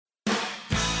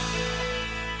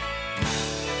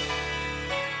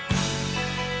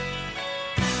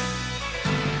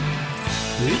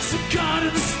It's a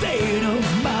garden state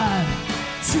of mind.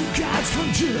 Two guys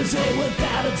from Jersey with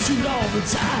attitude all the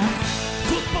time.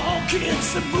 Football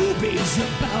kids and movies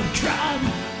about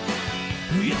crime.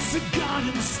 It's a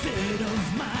garden state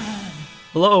of mind.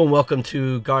 Hello and welcome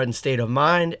to Garden State of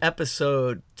Mind,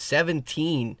 episode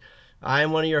 17. I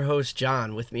am one of your hosts,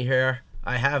 John. With me here,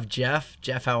 I have Jeff.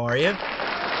 Jeff, how are you?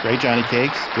 Great, Johnny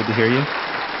Cakes. Good to hear you.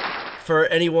 For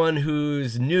anyone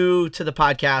who's new to the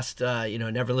podcast,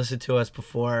 never listened to us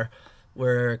before,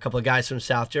 we're a couple of guys from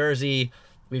South Jersey.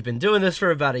 We've been doing this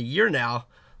for about a year now.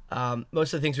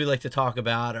 Most of the things we like to talk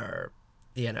about are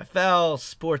the NFL,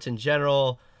 sports in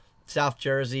general, South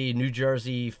Jersey, New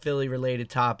Jersey, Philly-related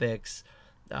topics,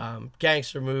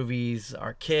 gangster movies,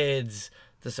 our kids,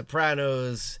 The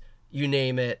Sopranos, you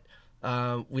name it.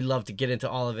 We love to get into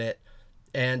all of it.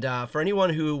 And for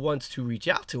anyone who wants to reach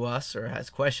out to us or has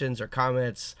questions or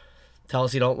comments, tell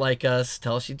us you don't like us,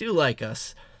 tell us you do like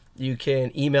us, you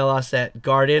can email us at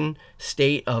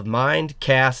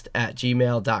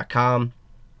gardenstateofmindcast@gmail.com.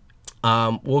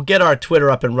 We'll get our Twitter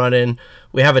up and running.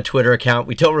 We have a Twitter account.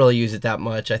 We don't really use it that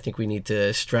much. I think we need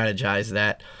to strategize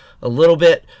that a little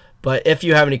bit. But if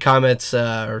you have any comments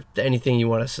or anything you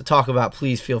want us to talk about,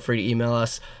 please feel free to email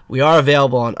us. We are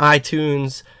available on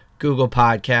iTunes, Google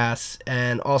Podcasts,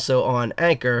 and also on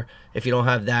Anchor. If you don't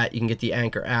have that, you can get the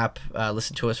Anchor app.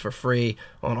 Listen to us for free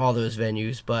on all those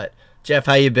venues. But Jeff,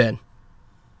 how you been?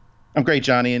 I'm great,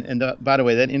 Johnny. And by the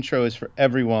way, that intro is for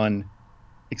everyone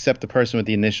except the person with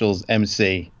the initials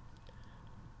MC.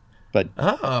 But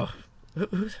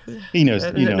he knows.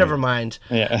 Never mind.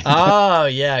 Yeah. Oh,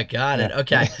 yeah, got it.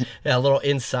 Okay. Yeah, a little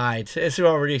inside. So we're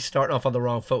already starting off on the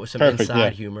wrong foot with some Perfect,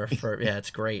 inside humor.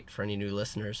 It's great for any new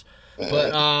listeners.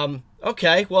 But,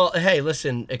 okay. Well, hey,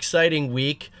 listen, exciting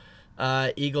week.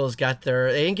 Eagles they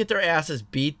didn't get their asses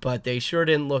beat, but they sure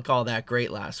didn't look all that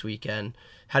great last weekend.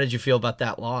 How did you feel about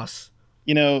that loss?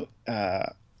 I'm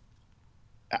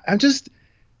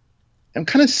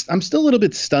still a little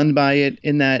bit stunned by it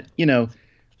in that,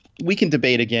 we can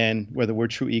debate again whether we're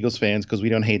true Eagles fans because we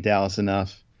don't hate Dallas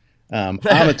enough. I'm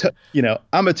a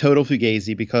total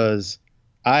fugazi because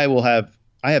I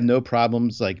have no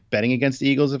problems like betting against the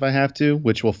Eagles if I have to,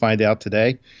 which we'll find out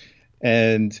today.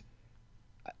 And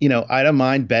I don't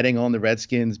mind betting on the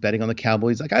Redskins, betting on the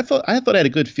Cowboys. Like I thought I had a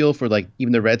good feel for like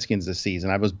even the Redskins this season.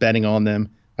 I was betting on them.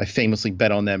 I famously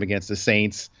bet on them against the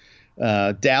Saints.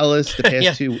 Dallas the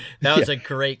past two. That was a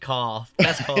great call.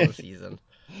 Best call of the season.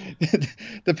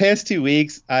 The past 2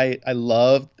 weeks, I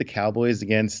loved the Cowboys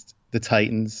against the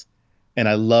Titans, and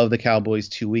I loved the Cowboys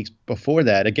 2 weeks before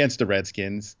that against the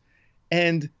Redskins.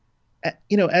 And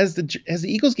as the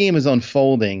Eagles game is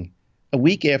unfolding, a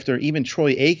week after even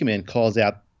Troy Aikman calls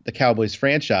out the Cowboys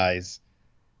franchise,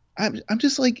 I'm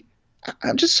just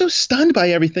so stunned by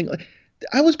everything. Like,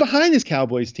 I was behind this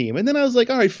Cowboys team, and then I was like,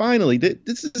 all right, finally, they're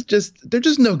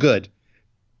just no good.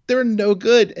 They're no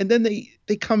good. And then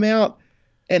they come out.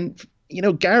 And,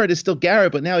 Garrett is still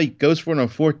Garrett, but now he goes for it on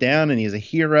fourth down and he's a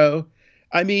hero.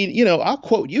 I mean, I'll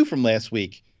quote you from last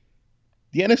week.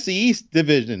 The NFC East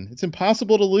division, it's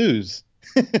impossible to lose.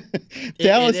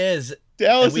 It is.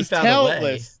 Dallas is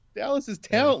talentless. Dallas is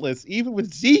talentless, even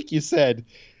with Zeke, you said.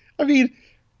 I mean,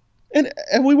 and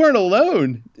we weren't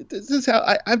alone. This is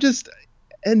how I'm just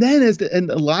 – and then in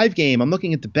the live game, I'm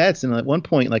looking at the bets, and at one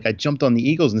point, like I jumped on the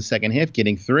Eagles in the second half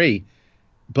getting 3.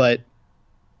 But –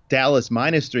 Dallas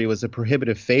 -3 was a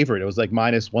prohibitive favorite. It was like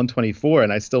 -124,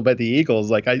 and I still bet the Eagles.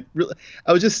 Like I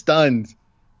was just stunned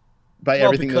by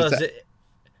everything. Because it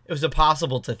was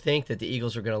impossible to think that the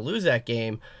Eagles were going to lose that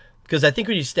game. Because I think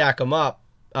when you stack them up,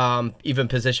 even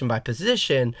position by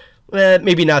position,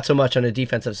 maybe not so much on the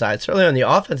defensive side. Certainly on the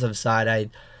offensive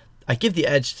side, I give the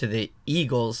edge to the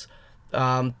Eagles.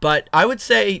 But I would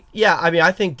say,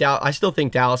 I still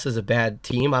think Dallas is a bad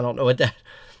team. I don't know what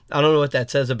that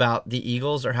says about the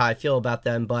Eagles or how I feel about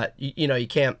them, but you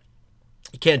can't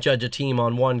judge a team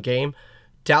on one game.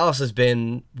 Dallas has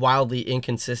been wildly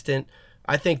inconsistent.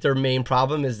 I think their main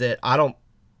problem is that I don't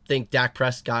think Dak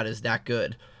Prescott is that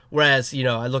good. Whereas,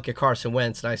 I look at Carson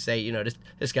Wentz and I say,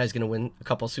 this guy's going to win a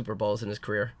couple Super Bowls in his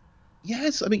career.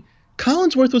 Yes, I mean,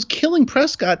 Collinsworth was killing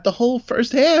Prescott the whole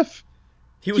first half.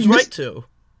 He was right to.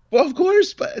 Well, of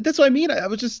course, but that's what I mean. I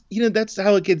was just, that's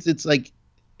how it gets. It's like,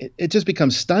 it just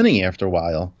becomes stunning after a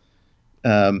while.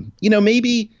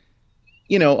 Maybe,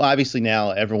 obviously now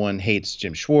everyone hates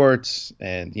Jim Schwartz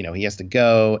and, he has to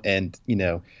go. And,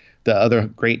 the other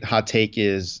great hot take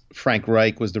is Frank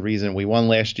Reich was the reason we won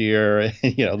last year.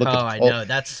 I know.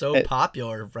 That's so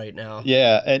popular right now.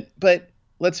 Yeah. But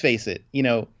let's face it,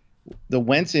 the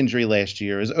Wentz injury last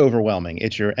year is overwhelming.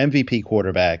 It's your MVP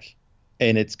quarterback.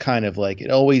 And it's kind of like, it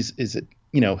always is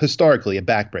historically a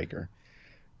backbreaker.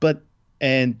 But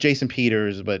and Jason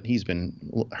Peters, but he's been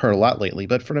hurt a lot lately.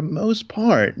 But for the most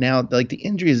part, now like the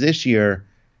injuries this year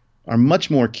are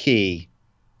much more key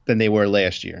than they were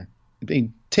last year.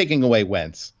 Taking away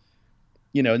Wentz,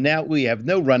 now we have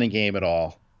no running game at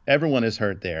all. Everyone is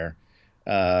hurt there.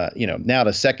 Now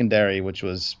the secondary, which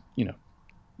was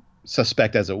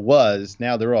suspect as it was,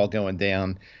 now they're all going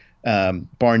down.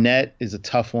 Barnett is a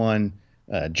tough one.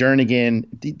 Jernigan.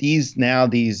 These are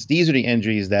the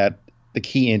injuries the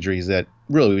key injuries that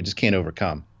really we just can't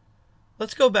overcome.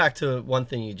 Let's go back to one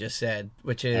thing you just said,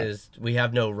 which is we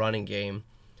have no running game.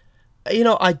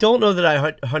 I don't know that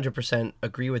I 100%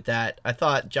 agree with that. I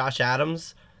thought Josh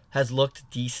Adams has looked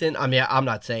decent. I mean, I'm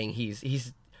not saying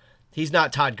he's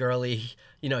not Todd Gurley.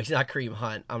 He's not Kareem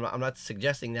Hunt. I'm not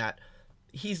suggesting that.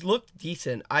 He's looked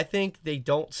decent. I think they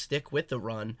don't stick with the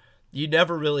run. You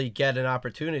never really get an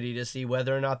opportunity to see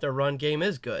whether or not their run game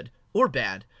is good or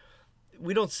bad.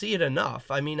 We don't see it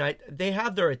enough. I mean, they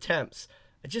have their attempts.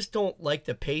 I just don't like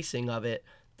the pacing of it.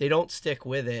 They don't stick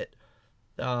with it.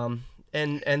 And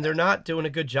they're not doing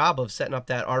a good job of setting up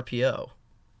that RPO.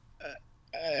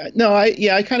 No,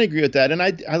 I kind of agree with that. And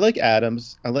I like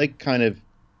Adams. I like kind of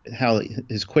how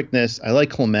his quickness. I like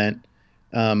Clement.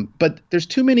 But there's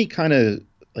too many kind of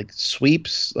like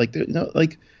sweeps.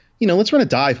 Let's run a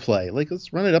dive play. Like,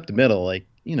 let's run it up the middle.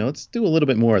 Let's do a little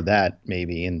bit more of that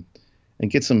maybe and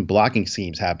get some blocking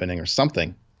schemes happening or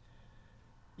something.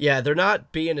 Yeah, they're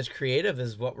not being as creative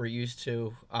as what we're used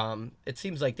to. It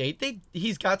seems like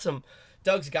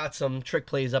Doug's got some trick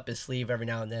plays up his sleeve every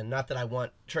now and then. Not that I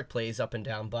want trick plays up and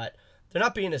down, but they're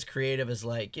not being as creative as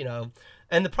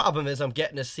and the problem is I'm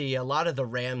getting to see a lot of the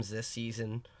Rams this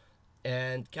season,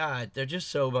 and God, they're just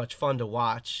so much fun to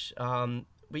watch.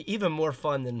 Even more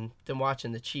fun than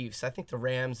watching the Chiefs. I think the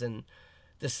Rams and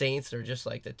the Saints are just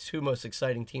like the two most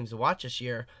exciting teams to watch this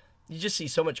year. You just see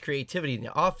so much creativity in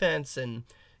the offense, and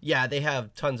yeah, they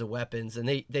have tons of weapons, and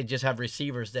they just have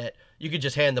receivers that you could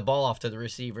just hand the ball off to the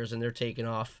receivers and they're taking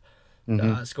off,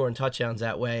 scoring touchdowns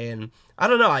that way. And I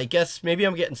don't know, I guess maybe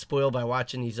I'm getting spoiled by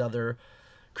watching these other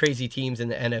crazy teams in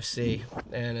the NFC,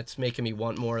 and it's making me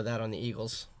want more of that on the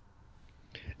Eagles.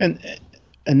 And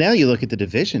now you look at the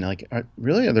division, are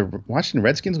the Washington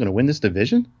Redskins going to win this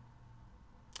division?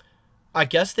 I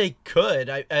guess they could.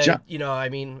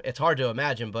 It's hard to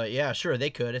imagine, but yeah, sure, they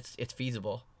could. It's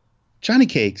feasible. Johnny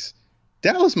Cakes,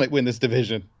 Dallas might win this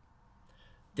division.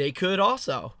 They could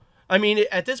also. I mean,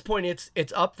 at this point,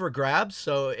 it's up for grabs.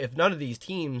 So if none of these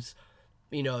teams,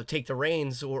 take the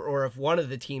reins, or if one of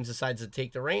the teams decides to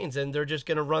take the reins, then they're just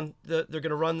gonna run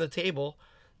the table,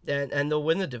 and they'll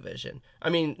win the division. I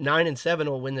mean, 9-7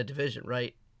 will win the division,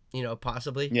 right?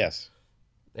 Possibly. Yes.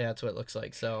 Yeah, that's what it looks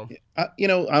like. So, I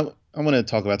want to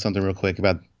talk about something real quick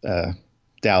about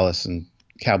Dallas and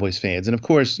Cowboys fans. And of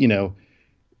course,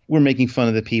 we're making fun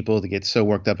of the people that get so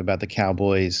worked up about the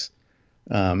Cowboys,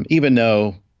 even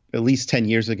though at least 10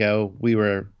 years ago we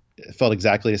felt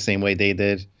exactly the same way they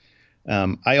did.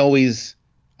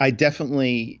 I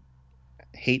definitely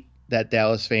hate that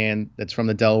Dallas fan that's from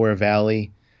the Delaware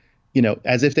Valley,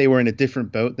 as if they were in a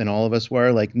different boat than all of us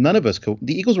were. Like, none of us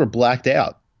the Eagles were blacked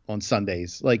out on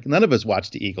Sundays. Like, none of us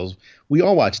watched the Eagles. We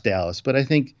all watched Dallas, but I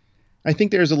think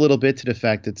there's a little bit to the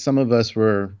fact that some of us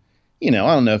were, I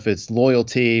don't know if it's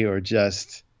loyalty or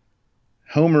just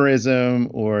homerism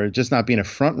or just not being a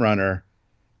front runner.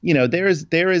 There is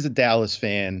a Dallas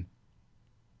fan,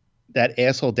 that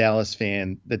asshole Dallas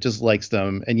fan that just likes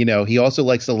them. And, he also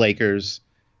likes the Lakers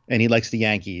and he likes the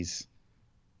Yankees.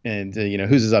 And,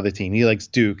 who's his other team? He likes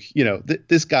Duke.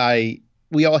 This guy,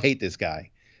 we all hate this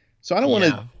guy. So I don't want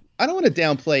to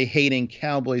downplay hating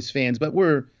Cowboys fans, but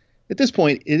at this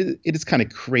point, it is kind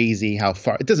of crazy how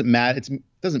far it doesn't matter. It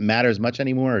doesn't matter as much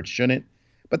anymore. Or it shouldn't,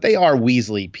 but they are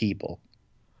Weasley people.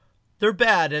 They're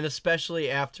bad, and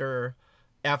especially after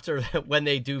when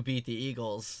they do beat the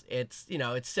Eagles, it's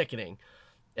sickening,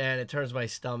 and it turns my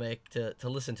stomach to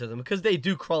listen to them because they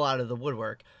do crawl out of the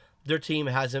woodwork. Their team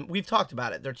we've talked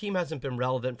about it. Their team hasn't been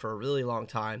relevant for a really long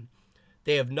time.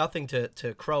 They have nothing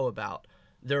to crow about.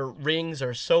 Their rings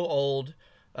are so old.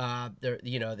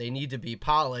 They need to be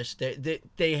polished.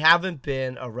 They haven't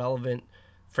been a relevant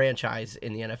franchise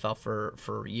in the NFL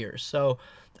for years. So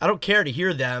I don't care to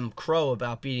hear them crow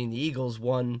about beating the Eagles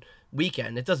one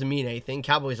weekend. It doesn't mean anything.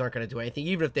 Cowboys aren't going to do anything.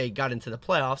 Even if they got into the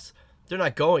playoffs, they're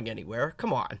not going anywhere.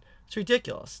 Come on. It's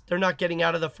ridiculous. They're not getting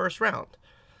out of the first round.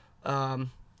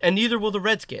 And neither will the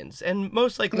Redskins. And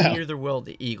most likely neither will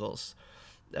the Eagles.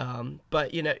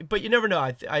 But you never know.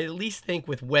 I at least think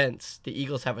with Wentz, the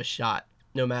Eagles have a shot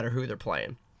no matter who they're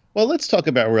playing. Well, let's talk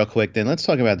about real quick then. Let's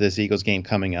talk about this Eagles game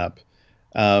coming up.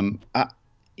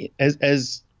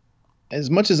 as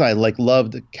much as I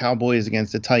love the Cowboys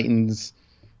against the Titans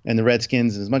and the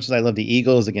Redskins, as much as I love the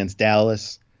Eagles against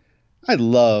Dallas, I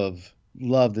love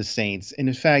the Saints. And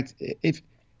in fact, if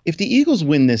the Eagles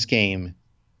win this game,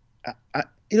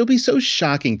 it'll be so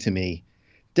shocking to me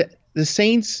that the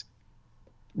Saints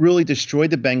really destroyed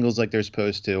the Bengals like they're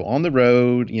supposed to on the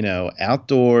road,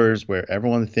 outdoors where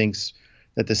everyone thinks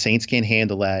that the Saints can't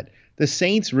handle that. The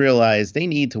Saints realize they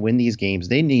need to win these games.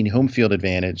 They need home field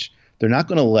advantage. They're not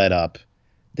going to let up.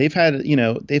 They've had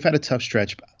a tough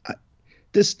stretch.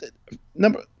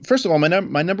 First of all, my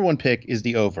number one pick is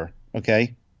the over.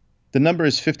 Okay, the number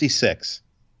is 56.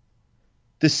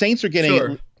 The Saints are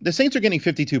getting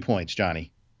 52 points,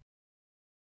 Johnny.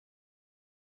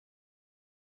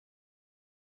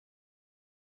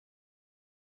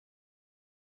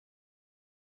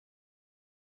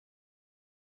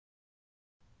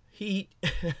 He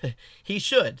he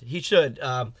should.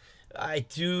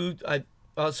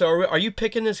 So are you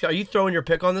picking this? Are you throwing your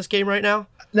pick on this game right now?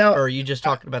 Now, or are you just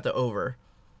talking about the over?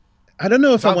 I don't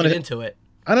know if I want to get into it.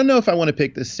 I don't know if I want to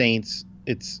pick the Saints.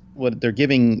 It's what they're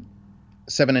giving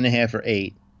 7.5 or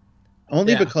 8,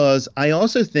 only because I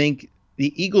also think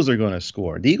the Eagles are going to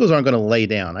score. The Eagles aren't going to lay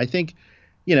down. I think,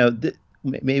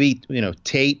 maybe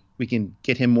Tate, we can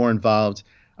get him more involved.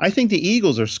 I think the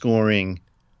Eagles are scoring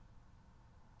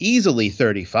easily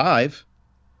 35.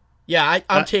 Yeah,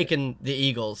 I'm taking the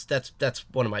Eagles. That's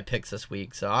one of my picks this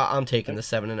week. So I'm taking the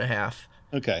 7.5.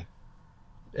 Okay.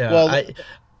 Yeah. Well,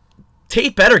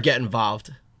 Tate better get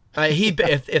involved.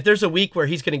 If there's a week where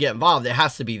he's going to get involved, it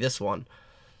has to be this one.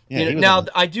 Yeah,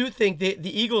 I do think the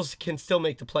Eagles can still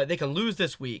make the play. They can lose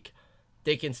this week.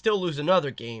 They can still lose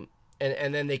another game,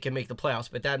 and then they can make the playoffs.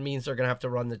 But that means they're going to have to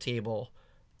run the table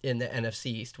in the NFC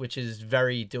East, which is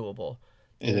very doable.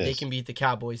 They can beat the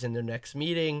Cowboys in their next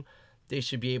meeting. They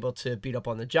should be able to beat up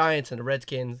on the Giants and the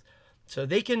Redskins. So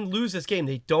they can lose this game.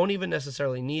 They don't even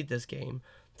necessarily need this game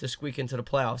to squeak into the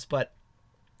playoffs. But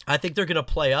I think they're going to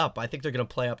play up. I think they're going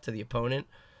to play up to the opponent.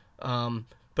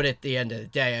 But at the end of the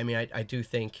day, I mean, I do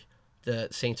think the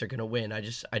Saints are going to win. I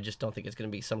just don't think it's going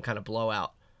to be some kind of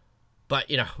blowout.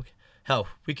 But, hell,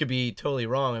 we could be totally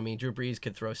wrong. I mean, Drew Brees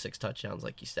could throw 6 touchdowns,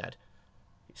 like you said.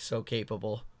 He's so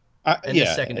capable. And the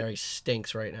secondary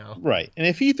stinks right now. Right. And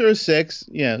if he throws 6,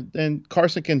 then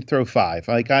Carson can throw 5,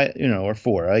 or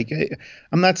 4.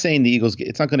 I'm not saying the Eagles,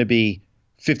 it's not going to be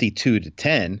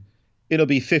 52-10. It'll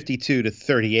be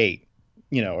 52-38,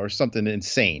 or something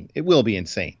insane. It will be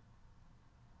insane.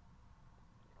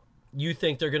 You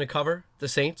think they're going to cover the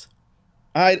Saints?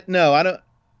 No, I don't.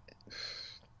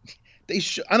 They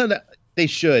should. I don't know. They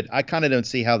should. I kind of don't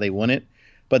see how they won it,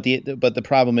 but the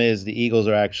problem is the Eagles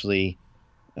are actually.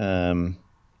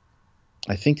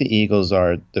 I think the Eagles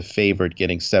are the favorite,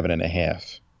 getting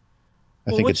 7.5. I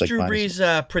think what's it's like Drew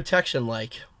Brees' protection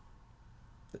like?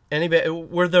 Anybody?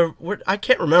 I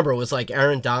can't remember. It was like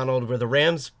Aaron Donald. Were the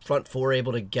Rams front four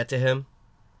able to get to him?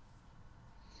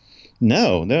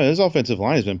 No, his offensive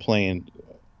line has been playing.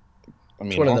 I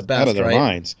mean, one of the best, out of their right?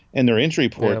 minds. And their injury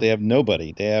report, they have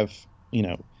nobody. They have,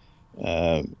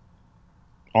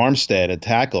 Armstead, a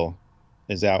tackle,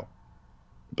 is out,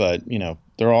 but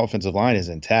their offensive line is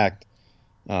intact.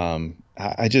 Let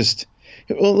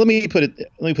me put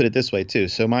it this way too.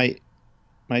 So I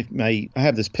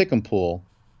have this pick 'em pool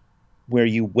where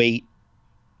you weight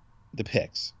the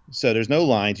picks. So there's no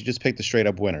lines. You just pick the straight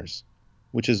up winners,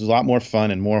 which is a lot more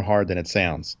fun and more hard than it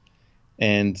sounds.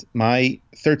 And my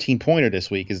 13-pointer this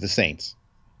week is the Saints.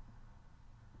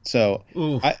 So,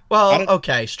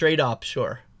 okay, straight up,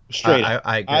 sure. Straight up.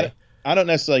 I agree. I don't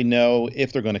necessarily know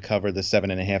if they're going to cover the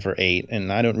 7.5 or 8,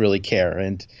 and I don't really care.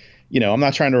 And I'm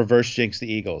not trying to reverse jinx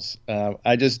the Eagles.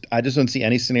 I just don't see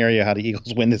any scenario how the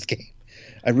Eagles win this game.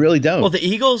 I really don't. Well, the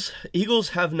Eagles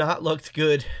have not looked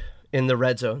good in the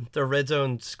red zone. Their red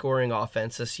zone scoring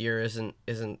offense this year isn't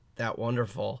that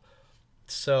wonderful.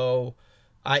 So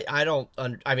I don't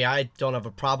have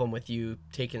a problem with you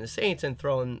taking the Saints and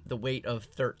throwing the weight of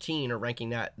 13 or ranking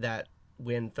that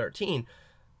win 13.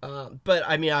 But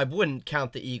I mean, I wouldn't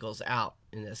count the Eagles out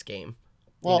in this game.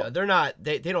 Well, they're not.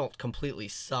 They don't completely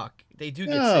suck. They do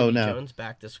get Sidney Jones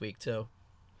back this week too.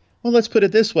 Well, let's put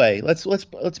it this way. Let's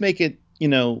make it.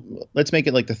 Let's make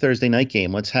it like the Thursday night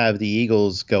game. Let's have the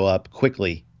Eagles go up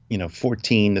quickly.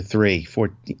 14-3,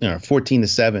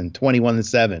 14-7,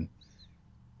 21-7.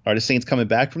 Are the Saints coming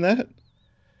back from that?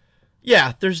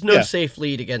 Yeah, there's no safe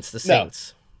lead against the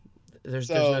Saints. No.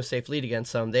 There's no safe lead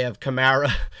against them. They have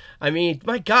Kamara. I mean,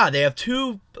 my God, they have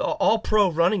 2 all-pro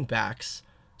running backs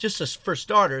just for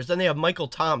starters. Then they have Michael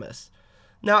Thomas.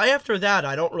 Now, after that,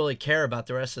 I don't really care about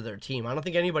the rest of their team. I don't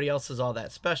think anybody else is all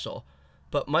that special.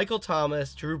 But Michael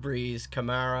Thomas, Drew Brees,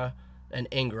 Kamara, and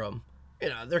Ingram,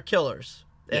 they're killers.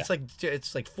 Yeah.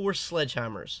 It's like 4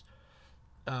 sledgehammers.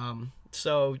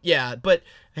 So yeah, but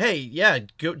hey, yeah,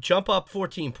 go, jump up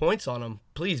 14 points on them,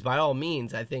 please, by all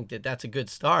means. I think that's a good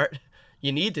start.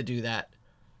 You need to do that.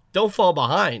 Don't fall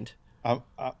behind.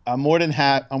 I'm more than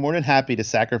happy to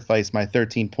sacrifice my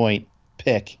 13-point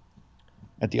pick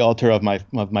at the altar of my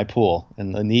pool,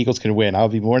 and the Eagles can win. I'll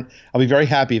be very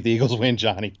happy if the Eagles win,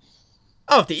 Johnny.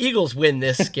 Oh, if the Eagles win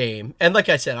this game, and like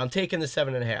I said, I'm taking the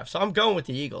 7.5, so I'm going with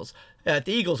the Eagles. If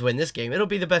the Eagles win this game, it'll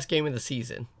be the best game of the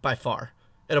season by far.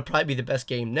 It'll probably be the best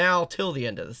game now till the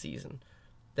end of the season.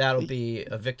 That'll be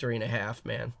a victory and a half,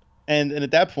 man. And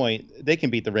at that point, they can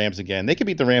beat the Rams again. They can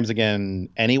beat the Rams again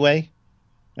anyway.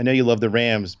 I know you love the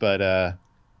Rams, but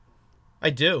I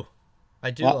do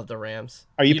love the Rams.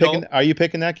 Are you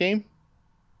picking that game?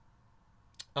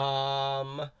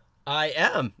 I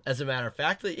am, as a matter of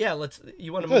fact. Yeah,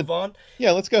 you want to move on?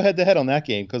 Yeah, let's go head to head on that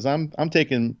game because I'm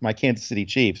taking my Kansas City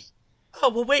Chiefs. Oh,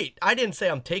 well, wait. I didn't say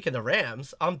I'm taking the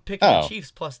Rams. I'm picking the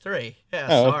Chiefs +3. Yeah,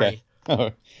 sorry.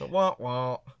 Okay.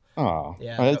 Wah. Oh,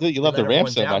 yeah. You love the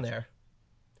Rams so much. There.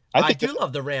 I do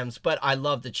love the Rams, but I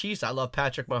love the Chiefs. I love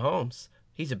Patrick Mahomes.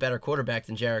 He's a better quarterback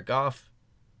than Jared Goff.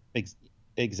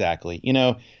 Exactly.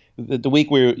 The week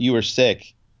where you were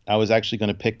sick, I was actually going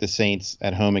to pick the Saints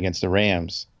at home against the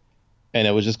Rams, and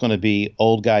it was just going to be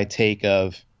old guy take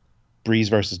of Breeze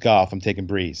versus Goff. I'm taking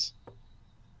Breeze.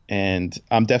 And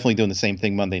I'm definitely doing the same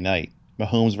thing Monday night.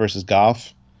 Mahomes versus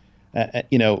Goff. And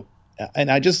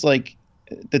I just like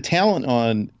the talent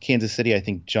on Kansas City, I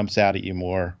think, jumps out at you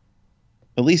more.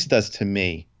 At least it does to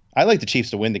me. I like the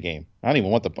Chiefs to win the game. I don't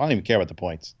even care about the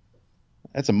points.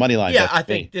 That's a money line. Yeah, I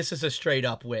think this is a straight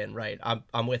up win, right?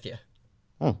 I'm with you.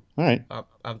 Oh, all right.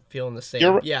 I'm feeling the same.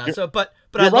 But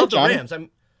I love the Johnny. Rams.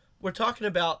 We're talking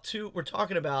about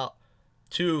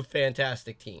two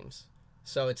fantastic teams.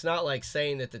 So it's not like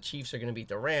saying that the Chiefs are going to beat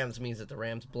the Rams means that the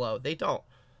Rams blow. They don't.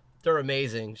 They're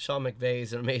amazing. Sean McVay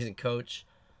is an amazing coach.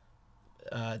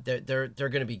 They're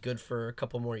going to be good for a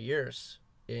couple more years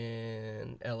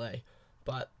in LA.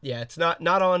 But yeah, it's not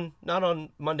on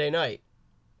Monday night.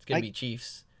 It's going to be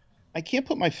Chiefs. I can't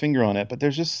put my finger on it, but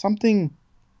there's just something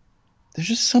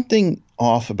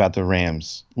off about the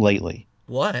Rams lately.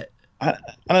 What? I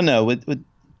don't know. With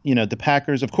the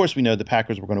Packers, of course we know the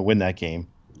Packers were going to win that game.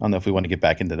 I don't know if we want to get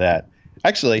back into that.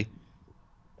 Actually,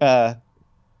 come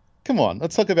on.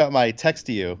 Let's talk about my text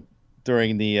to you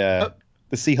during the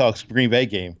Seahawks Green Bay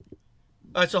game.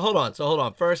 All right, so hold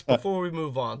on. First, before we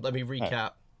move on, let me recap.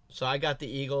 Right. So I got the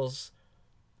Eagles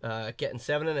getting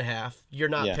 7.5. You're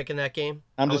not picking that game?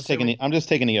 I'm just taking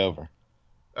the over.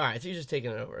 All right, so you're just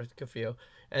taking it over. Good for you.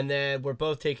 And then we're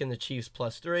both taking the Chiefs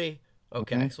 +3.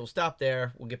 Okay, so we'll stop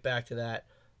there. We'll get back to that.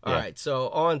 All right, so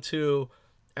on to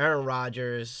Aaron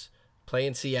Rodgers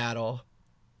playing Seattle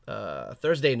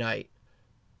Thursday night.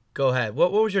 Go ahead.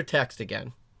 What was your text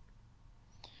again?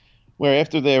 Where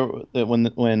after when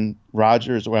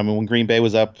Green Bay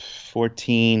was up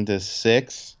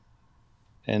 14-6,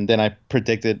 and then I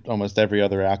predicted almost every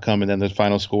other outcome, and then the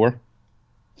final score.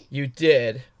 You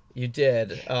did.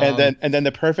 And then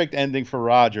the perfect ending for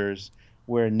Rodgers,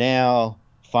 where now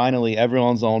finally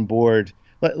everyone's on board.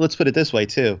 Let's put it this way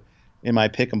too. In my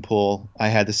pick and pool, I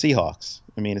had the Seahawks.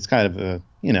 I mean, it's kind of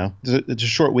it's a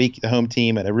short week, the home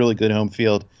team at a really good home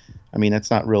field. I mean, that's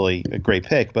not really a great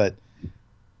pick, but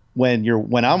when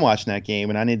I'm watching that game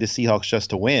and I need the Seahawks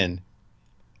just to win,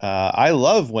 I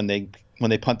love when they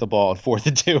punt the ball at 4th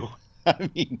and 2. I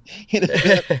mean,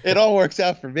 it all works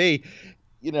out for me.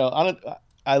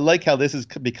 I like how this is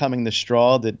becoming the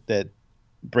straw that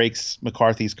breaks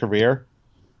McCarthy's career.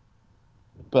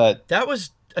 But that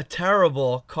was a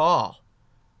terrible call.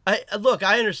 I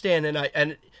understand,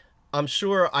 and I'm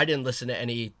sure I didn't listen to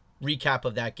any recap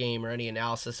of that game or any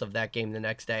analysis of that game the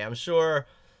next day. I'm sure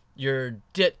your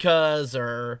Ditkas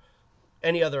or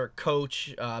any other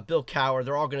coach, Bill Cowher,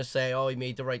 they're all going to say, "Oh, he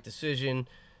made the right decision.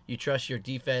 You trust your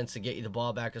defense to get you the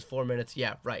ball back as 4 minutes."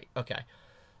 Yeah, right. Okay.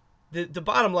 The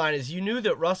bottom line is you knew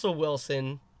that Russell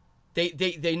Wilson, they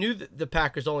knew that the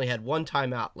Packers only had one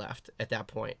timeout left at that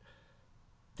point.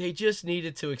 They just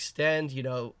needed to extend,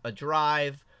 a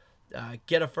drive,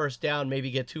 get a first down,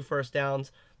 maybe get 2 first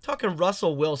downs. Talking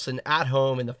Russell Wilson at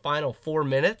home in the final 4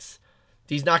 minutes,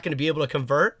 he's not going to be able to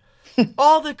convert.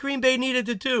 All that Green Bay needed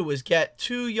to do was get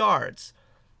 2 yards.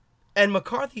 And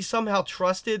McCarthy somehow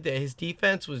trusted that his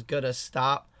defense was going to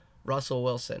stop Russell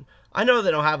Wilson. I know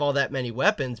they don't have all that many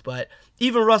weapons, but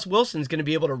even Russ Wilson's going to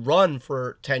be able to run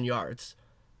for 10 yards.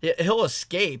 He'll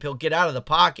escape. He'll get out of the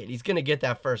pocket. He's going to get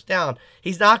that first down.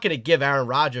 He's not going to give Aaron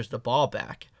Rodgers the ball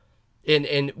back.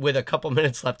 in with a couple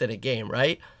minutes left in a game,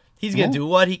 right? He's going to Yeah. do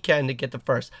what he can to get the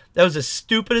first. That was the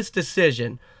stupidest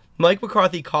decision. Mike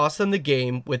McCarthy cost them the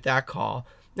game with that call.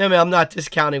 I mean, I'm not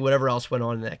discounting whatever else went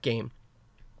on in that game.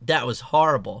 That was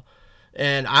horrible.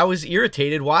 And I was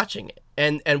irritated watching it.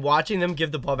 And watching them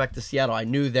give the ball back to Seattle, I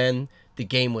knew then the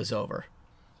game was over.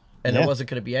 And there Yeah. wasn't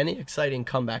going to be any exciting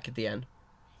comeback at the end.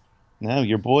 No,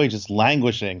 your boy just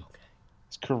languishing.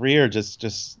 His career just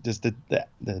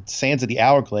the sands of the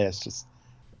hourglass. Just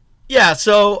Yeah,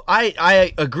 so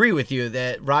I agree with you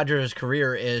that Rodgers'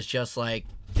 career is just like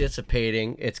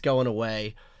dissipating. It's going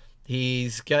away.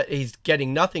 He's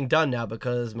getting nothing done now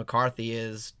because McCarthy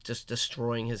is just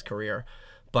destroying his career.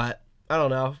 But I don't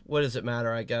know. What does it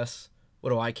matter, I guess? What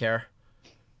do I care?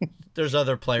 There's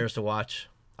other players to watch.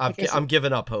 I'm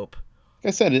giving up hope. like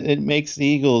I said, it makes the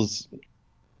Eagles'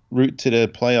 route to the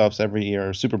playoffs every year,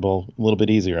 or Super Bowl, a little bit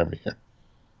easier every year.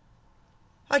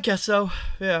 I guess so,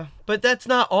 yeah. But that's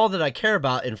not all that I care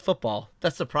about in football.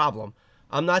 That's the problem.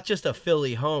 I'm not just a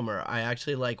Philly homer. I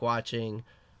actually like watching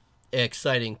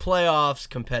exciting playoffs,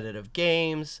 competitive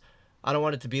games. I don't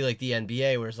want it to be like the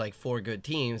NBA where it's like 4 good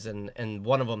teams and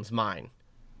one of them's mine.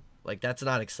 Like, that's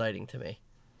not exciting to me.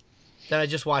 Then I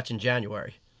just watch in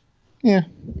January. Yeah,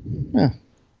 yeah.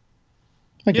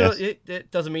 I You know, guess.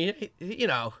 it doesn't mean,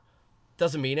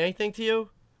 doesn't mean anything to you?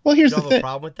 Well, here's You the don't have a thing.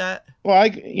 problem with that?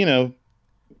 Well,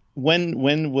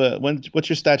 what's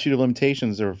your statute of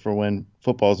limitations or for when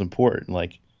football is important?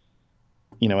 Like,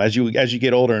 as you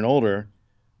get older and older,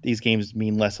 these games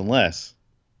mean less and less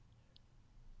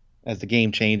as the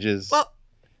game changes. Well,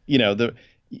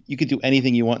 You could do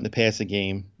anything you want in the passing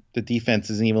game. The defense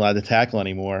isn't even allowed to tackle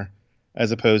anymore,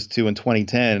 as opposed to in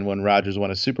 2010 when Rodgers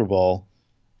won a Super Bowl,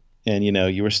 and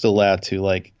you were still allowed to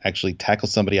like actually tackle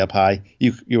somebody up high.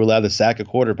 You were allowed to sack a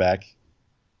quarterback.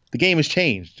 The game has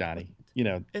changed, Johnny.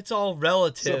 it's all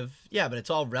relative. Yeah, but it's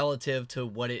all relative to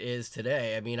what it is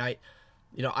today. I mean, I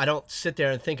don't sit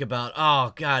there and think about,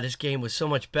 oh, God, this game was so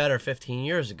much better 15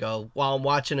 years ago while I'm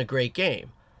watching a great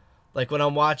game. Like when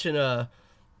I'm watching a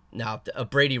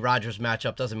Brady Rodgers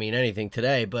matchup doesn't mean anything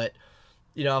today, but,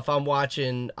 if I'm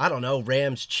watching, I don't know,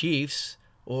 Rams Chiefs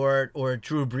or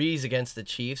Drew Brees against the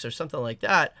Chiefs or something like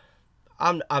that,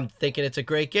 I'm thinking it's a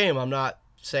great game. I'm not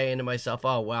saying to myself,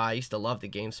 oh, wow, I used to love the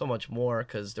game so much more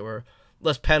because there were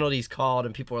less penalties called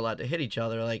and people were allowed to hit each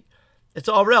other. Like, it's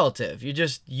all relative. You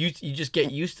just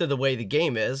get used to the way the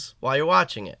game is while you're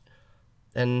watching it.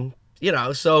 And,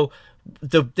 so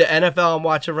the NFL I'm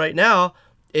watching right now,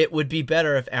 it would be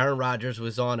better if Aaron Rodgers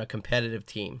was on a competitive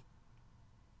team.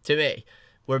 To me,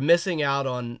 we're missing out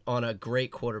on a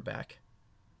great quarterback.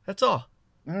 That's all.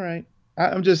 All right.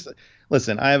 I'm just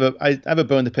listen. I have a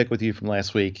bone to pick with you from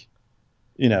last week.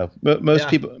 Most Yeah,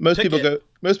 people pick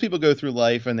it. go through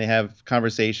life and they have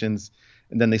conversations,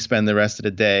 and then they spend the rest of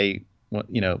the day. Why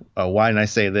didn't I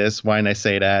say this? Why didn't I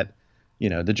say that?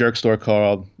 The jerk store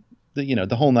called.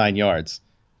 The whole 9 yards.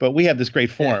 But we have this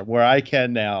great forum where I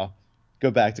can now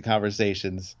go back to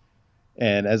conversations,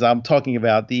 and as I'm talking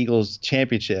about the Eagles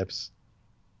championships,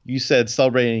 you said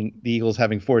celebrating the Eagles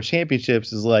having 4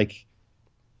 championships is like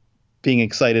being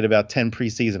excited about 10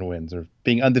 preseason wins or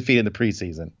being undefeated in the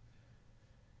preseason.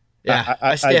 Yeah,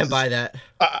 I stand by that.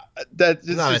 That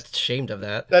I'm not just ashamed of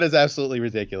that. that is absolutely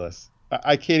ridiculous.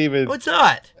 I can't even. No, it's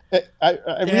not. I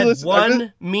They had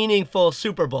one meaningful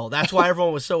Super Bowl. That's why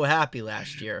everyone was so happy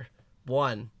last year.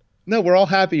 One. No, we're all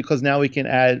happy because now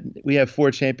we have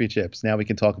 4 championships. Now we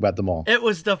can talk about them all. It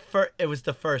was the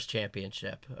first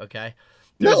championship, okay?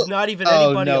 No. There's not even Oh,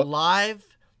 anybody no. alive.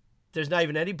 There's not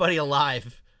even anybody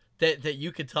alive that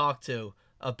you could talk to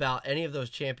about any of those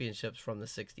championships from the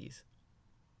 60s.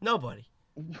 Nobody.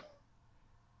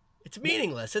 It's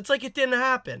meaningless. It's like it didn't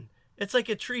happen. It's like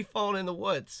a tree falling in the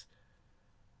woods.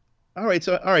 All right,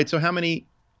 so how many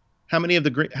of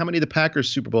the Packers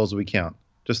Super Bowls do we count?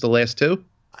 Just the last 2,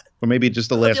 or maybe just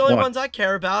the last The only one? ones I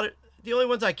care about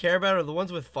are the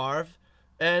ones with Favre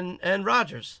and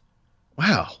Rodgers.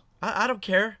 Wow, I don't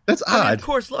care. That's I mean, odd. of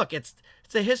course, look, it's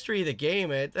the history of the game.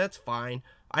 That's fine.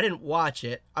 I didn't watch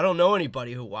it. I don't know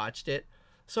anybody who watched it.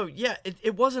 So, yeah,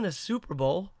 it wasn't a Super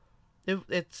Bowl.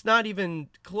 It's not even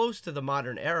close to the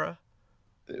modern era.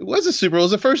 It was a Super Bowl. It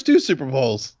was the first 2 Super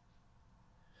Bowls.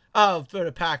 Oh, for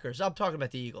the Packers. I'm talking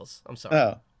about the Eagles. I'm sorry.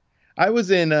 Oh, I was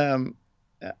in.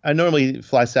 I normally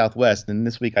fly Southwest, and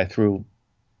this week I flew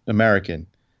American,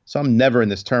 so I'm never in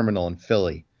this terminal in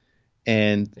Philly.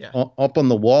 And Yeah. up on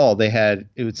the wall, they had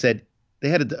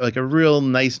like a real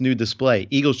nice new display,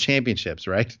 Eagles championships,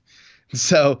 right?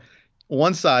 So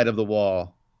one side of the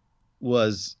wall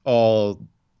was all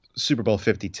Super Bowl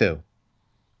 52.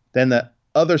 Then the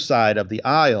other side of the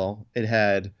aisle, it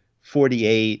had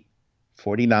 48,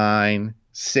 49,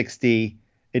 60.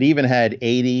 It even had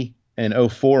 80 and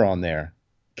 '04 on there,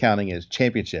 counting as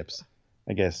championships,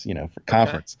 I guess, for Okay.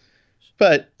 conference.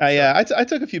 But Sure. I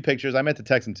took a few pictures. I meant to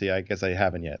text them to you. I guess I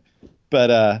haven't yet. But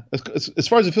as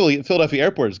far as the Philadelphia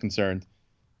airport is concerned,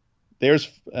 there's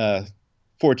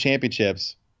 4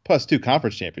 championships plus 2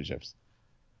 conference championships.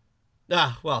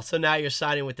 Ah, well, so now you're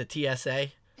siding with the TSA.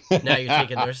 Now you're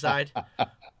taking their side.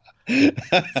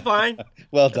 It's fine.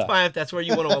 Well It's done. fine if that's where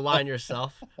you want to align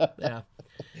yourself. Yeah.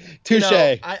 Touche.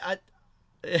 I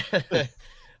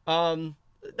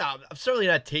no, I'm certainly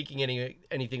not taking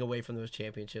anything away from those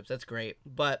championships. That's great.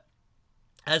 But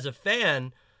as a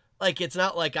fan, like it's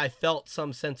not like I felt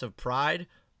some sense of pride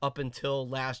up until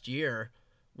last year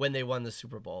when they won the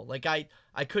Super Bowl. Like I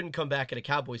couldn't come back at a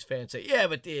Cowboys fan and say, "Yeah,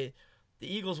 but the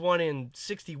Eagles won in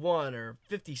 61 or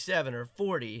 57 or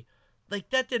 40." Like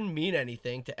that didn't mean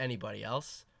anything to anybody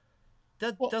else.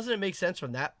 That Well, doesn't it make sense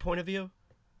from that point of view?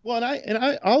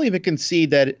 I'll even concede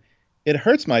that it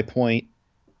hurts my point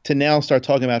to now start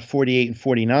talking about 48 and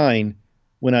 49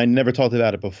 when I never talked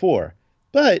about it before.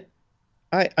 But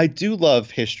I do love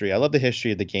history. I love the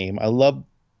history of the game. I love,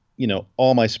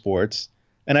 all my sports,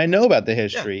 and I know about the Yeah.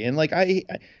 history. And like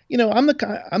I'm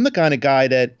the kind of guy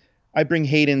that I bring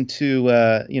Hayden to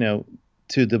the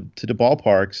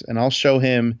ballparks, and I'll show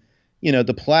him,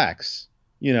 the plaques.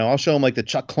 I'll show him like the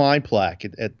Chuck Klein plaque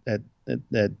at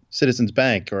Citizens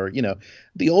Bank, or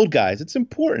the old guys. It's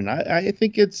important. I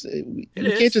think we It can't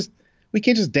is.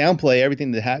 just downplay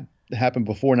everything that happened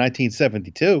before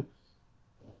 1972.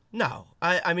 No,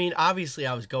 I mean, obviously,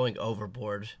 I was going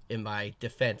overboard in my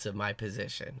defense of my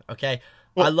position. Okay, I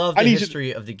Well, love I the need you.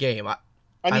 history of the game. I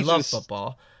I need you to. love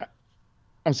football.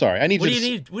 I'm sorry. I need What you do you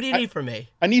to. need? What do you I, need from me?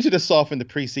 I need you to soften the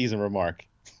preseason remark.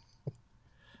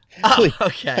 Oh, Please.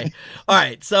 okay, all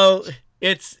right. So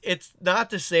it's not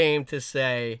the same to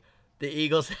say the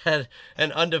Eagles had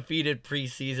an undefeated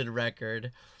preseason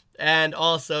record, and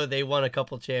also they won a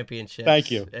couple Thank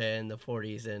championships you. in the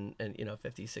 40s and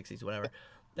 50s, 60s, whatever.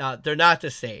 They're not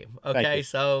the same. Thank Okay, you.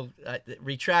 so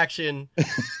retraction.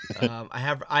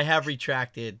 I have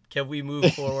retracted. Can we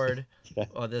move forward Yeah.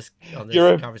 on this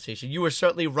You're a, conversation? You were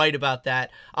certainly right about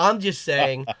that. I'm just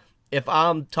saying, if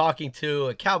I'm talking to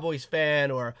a Cowboys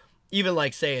fan or even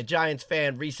like say a Giants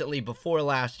fan recently before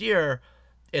last year,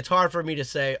 it's hard for me to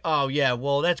say, oh yeah,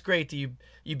 well that's great that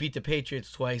you beat the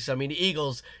Patriots twice. I mean the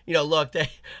Eagles, look, I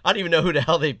don't even know who the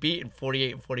hell they beat in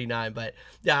 48 and 49, but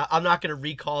yeah, I'm not going to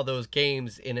recall those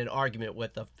games in an argument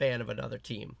with a fan of another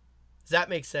team. Does that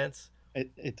make sense?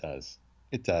 it does.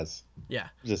 It does. Yeah.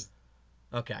 Just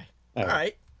Okay. all All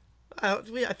right. right.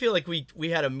 I feel like we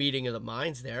had a meeting of the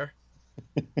minds there.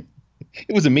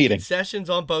 It was a meeting. Concessions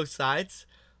on both sides.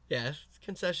 Yeah,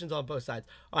 concessions on both sides.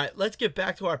 All right, let's get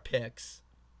back to our picks.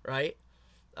 Right?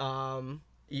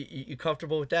 You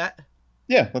comfortable with that?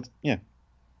 Yeah. Yeah.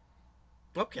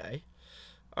 Okay.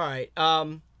 All right.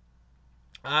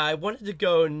 I wanted to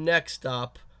go next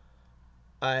up.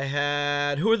 I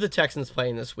had who are the Texans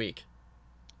playing this week?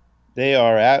 They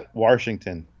are at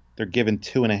Washington. They're given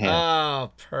 2.5.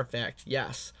 Oh, perfect.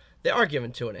 Yes, they are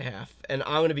given 2.5, and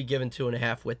I'm going to be given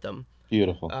 2.5 with them.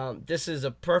 Beautiful. This is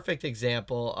a perfect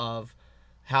example of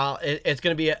how it's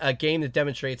going to be a game that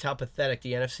demonstrates how pathetic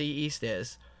the NFC East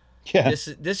is. Yeah.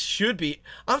 This should be.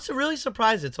 I'm really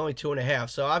surprised it's only 2.5.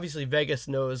 So obviously Vegas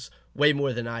knows way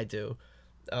more than I do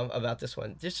about this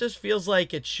one. This just feels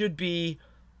like it should be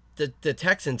the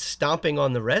Texans stomping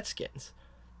on the Redskins.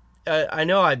 I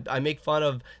know I make fun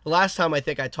of the last time I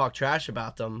think I talked trash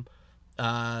about them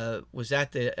was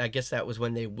at I guess that was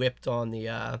when they whipped on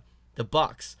the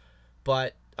Bucks,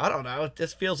 but I don't know.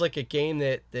 This feels like a game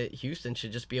that Houston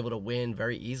should just be able to win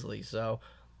very easily. So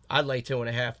I'd lay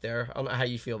 2.5 there. I don't know how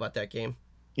you feel about that game.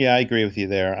 Yeah, I agree with you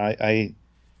there. And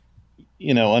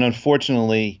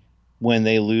unfortunately, when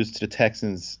they lose to the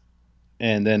Texans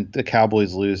and then the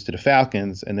Cowboys lose to the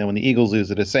Falcons, and then when the Eagles lose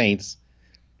to the Saints,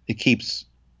 it keeps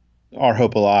our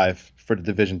hope alive for the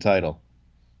division title.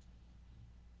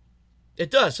 It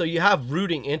does. So you have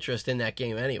rooting interest in that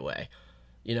game anyway.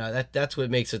 That's what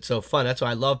makes it so fun. That's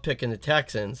why I love picking the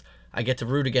Texans. I get to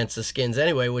root against the Skins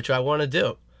anyway, which I want to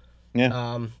do.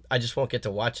 Yeah. I just won't get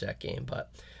to watch that game.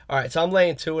 But all right, so I'm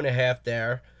laying 2.5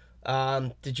 there.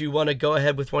 Did you want to go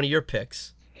ahead with one of your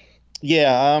picks?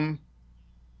 Yeah.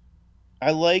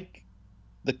 I like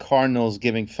the Cardinals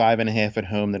giving 5.5 at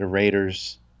home to the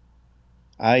Raiders.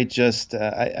 I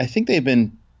think they've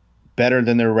been better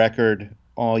than their record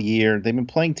all year. They've been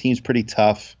playing teams pretty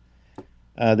tough.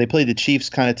 They played the Chiefs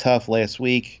kind of tough last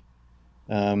week.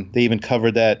 They even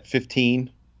covered that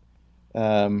 15.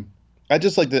 I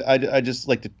just like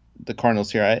the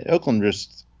Cardinals here. Oakland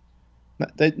just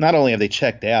not only have they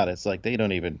checked out, it's like they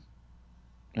don't even.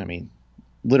 I mean,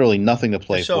 literally nothing to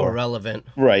play They're so for. irrelevant.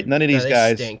 Right. None of No, these they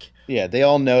guys. stink. Yeah, they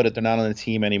all know that they're not on the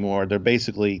team anymore. They're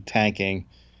basically tanking.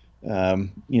 They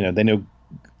know.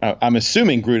 I'm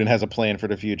assuming Gruden has a plan for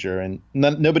the future, and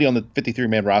nobody on the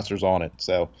 53-man roster is on it.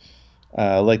 So,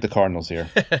 like the Cardinals here.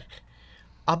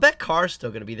 I'll bet Carr's still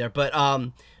going to be there, but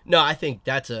no, I think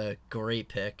that's a great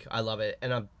pick. I love it,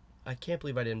 and I can't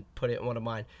believe I didn't put it in one of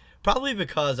mine. Probably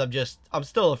because I'm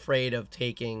still afraid of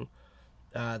taking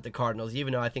the Cardinals,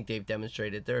 even though I think they've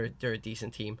demonstrated they're a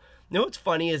decent team. You know what's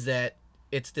funny is that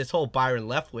it's this whole Byron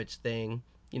Leftwich thing.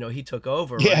 He took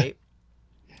over, Yeah.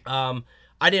 right?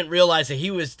 I didn't realize that he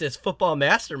was this football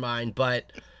mastermind,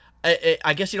 but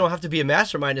I guess you don't have to be a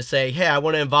mastermind to say, hey, I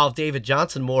want to involve David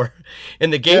Johnson more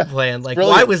in the game plan. Like,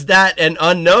 brilliant. why was that an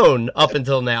unknown up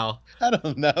until now? I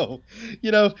don't know.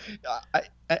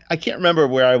 I can't remember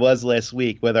where I was last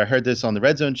week, whether I heard this on the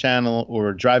Red Zone channel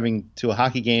or driving to a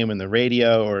hockey game in the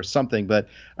radio or something, but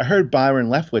I heard Byron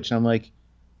Leftwich, and I'm like,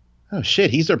 oh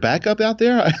shit, he's their backup out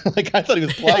there? I thought he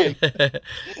was playing.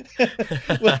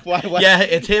 Why? Yeah,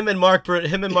 it's him and Mark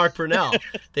Brunell.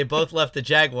 They both left the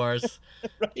Jaguars.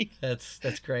 Right.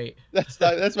 That's great.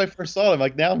 That's my first thought. I'm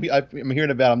like, now I'm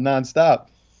hearing about him nonstop.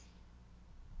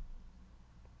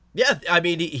 Yeah, I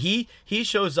mean, he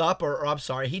shows up, or I'm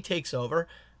sorry, he takes over,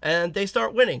 and they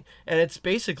start winning. And it's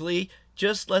basically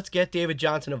just let's get David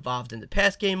Johnson involved in the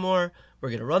pass game more. We're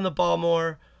going to run the ball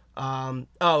more.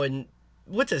 And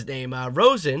what's his name?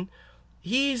 Rosen,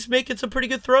 he's making some pretty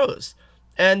good throws.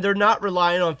 And they're not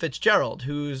relying on Fitzgerald,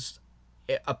 who's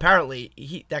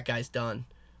apparently, that guy's done.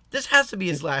 This has to be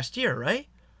his last year, right?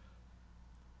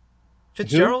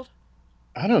 Fitzgerald?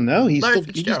 I don't know. He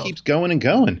just keeps going and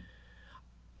going.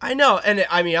 I know, and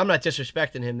I mean, I'm not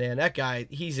disrespecting him, man. That guy,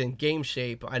 he's in game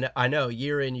shape. I know,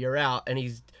 year in, year out, and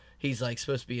he's like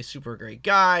supposed to be a super great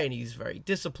guy, and he's very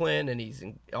disciplined, and he's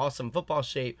in awesome football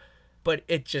shape. But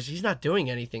he's not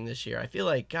doing anything this year. I feel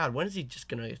like, God, when is he just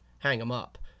gonna hang him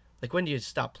up? Like, when do you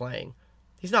stop playing?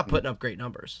 He's not putting up great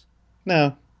numbers.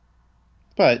 No,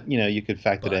 but you could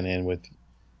factor that in with.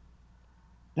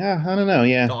 Yeah, I don't know.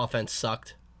 Yeah, The offense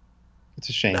sucked. it's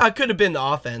a shame. No, it could have been the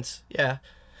offense. Yeah.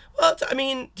 Well, I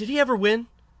mean, did he ever win?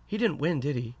 He didn't win,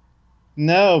 did he?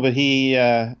 No, but he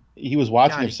was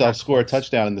watching God, he himself got score a close.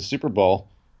 touchdown in the Super Bowl,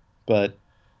 but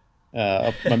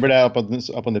remember that up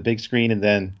on the big screen, and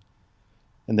then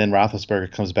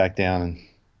Roethlisberger comes back down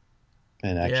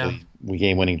and actually we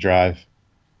game-winning drive.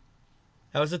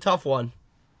 That was a tough one.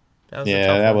 That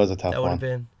was a tough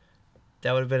one.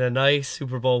 That would have been a nice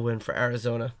Super Bowl win for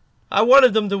Arizona. I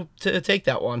wanted them to take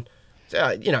that one,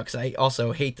 because I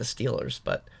also hate the Steelers.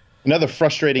 But another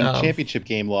frustrating championship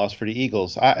game loss for the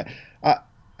Eagles. I've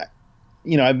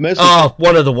mostly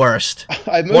one of the worst.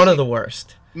 One of the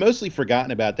worst. Mostly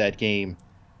forgotten about that game,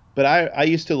 but I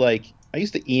used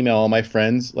to email all my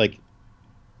friends like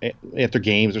after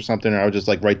games or something, or I would just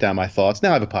like write down my thoughts. Now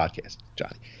I have a podcast,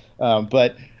 Johnny,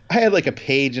 but I had like a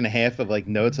page and a half of like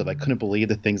notes of I couldn't believe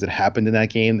the things that happened in that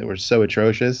game that were so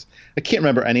atrocious. I can't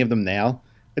remember any of them now.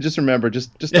 I just remember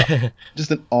just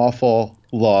an awful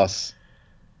loss.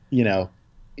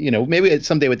 Maybe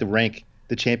someday we have to rank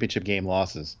the championship game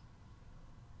losses.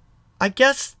 I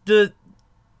guess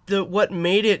what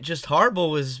made it just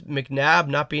horrible was McNabb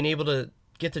not being able to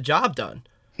get the job done.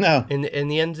 No. In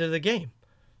the end of the game.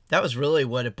 That was really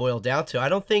what it boiled down to. I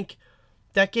don't think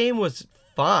that game was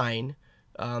fine.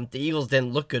 The Eagles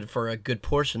didn't look good for a good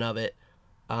portion of it.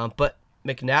 But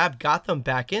McNabb got them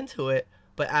back into it,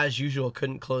 but as usual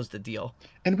couldn't close the deal.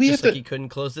 And we just like he couldn't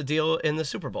close the deal in the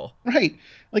Super Bowl. Right.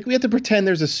 Like we have to pretend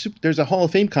there's a Hall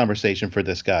of Fame conversation for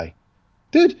this guy.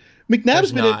 Dude,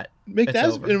 McNabb's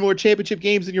been in more championship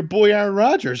games than your boy Aaron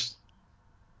Rodgers.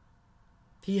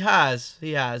 He has.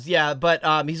 Yeah, but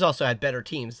he's also had better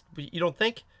teams. You don't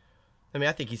think? I mean,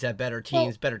 I think he's had better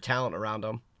teams, better talent around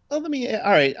him. Well,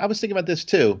 all right, I was thinking about this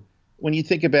too. When you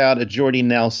think about a Jordy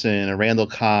Nelson, a Randall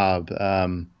Cobb,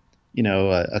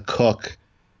 a Cook,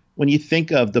 when you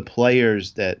think of the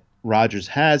players that Rodgers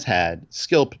has had,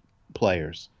 skill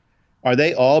players, are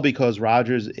they all because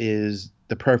Rodgers is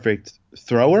the perfect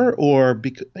thrower, or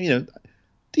because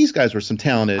these guys were some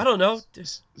talented? I don't know.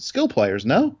 Skill players,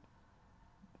 no?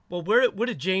 Well, what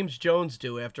did James Jones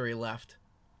do after he left?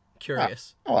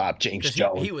 Curious. James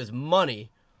Jones. He was money.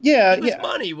 Yeah, he was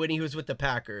money when he was with the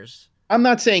Packers. I'm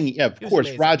not saying, of course,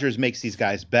 amazing. Rodgers makes these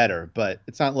guys better, but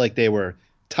it's not like they were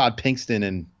Todd Pinkston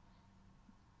and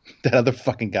that other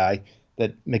fucking guy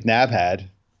that McNabb had.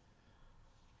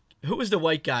 Who was the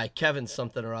white guy? Kevin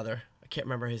something or other. I can't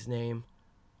remember his name.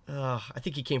 I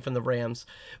think he came from the Rams.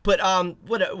 But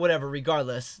whatever.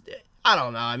 Regardless, I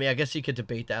don't know. I mean, I guess you could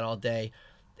debate that all day.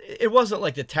 It wasn't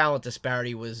like the talent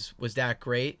disparity was that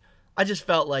great. I just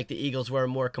felt like the Eagles were a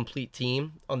more complete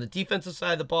team on the defensive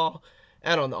side of the ball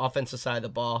and on the offensive side of the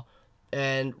ball.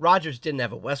 And Rodgers didn't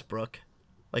have a Westbrook.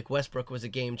 Like, Westbrook was a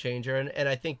game changer. And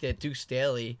I think that Deuce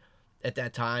Staley at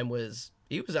that time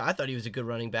I thought he was a good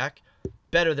running back.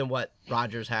 Better than what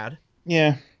Rodgers had.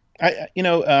 Yeah.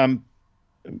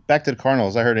 Back to the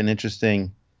Cardinals, I heard an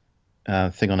interesting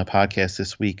thing on a podcast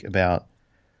this week about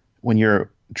when you're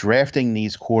drafting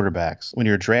these quarterbacks, when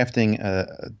you're drafting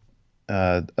is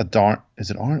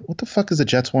it Arnold? What the fuck is the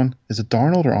Jets one? Is it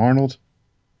Darnold or Arnold?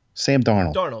 Sam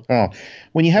Darnold. Darnold. Oh,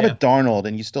 when you have a Darnold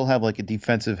and you still have like a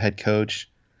defensive head coach,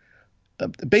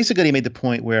 basically he made the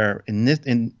point where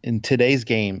in today's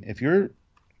game, if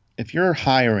you're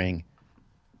hiring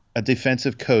a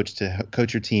defensive coach to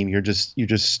coach your team, you're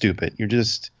just stupid. You're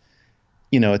just,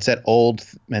 it's that old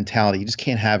mentality. You just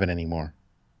can't have it anymore.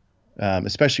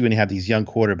 Especially when you have these young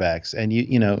quarterbacks, and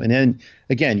and then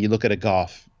again you look at a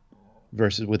Goff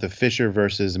with a Fisher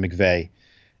versus McVay,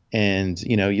 and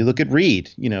you look at Reed,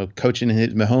 coaching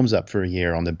Mahomes up for a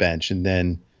year on the bench, and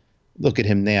then look at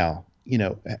him now.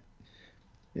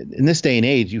 In this day and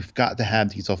age, you've got to have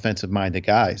these offensive-minded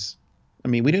guys. I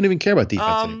mean, we don't even care about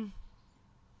defense anymore.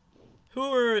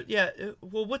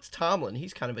 Well, what's Tomlin?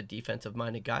 He's kind of a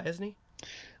defensive-minded guy, isn't he?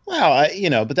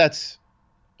 Well, but that's.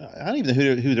 I don't even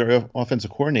know who their offensive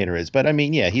coordinator is, but I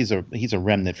mean, yeah, he's a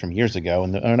remnant from years ago,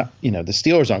 and the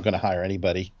Steelers aren't going to hire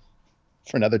anybody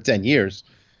for another 10 years.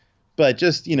 But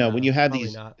just when you have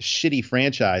these shitty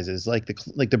franchises like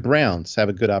the Browns have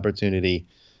a good opportunity,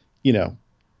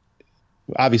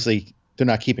 obviously they're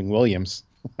not keeping Williams.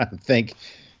 I think,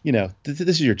 this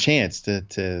is your chance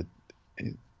to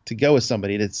go with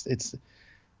somebody that's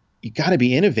you got to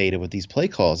be innovative with these play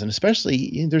calls, and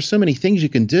especially there's so many things you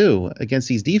can do against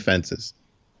these defenses.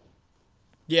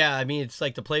 Yeah, I mean, it's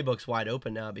like the playbook's wide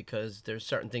open now because there's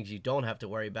certain things you don't have to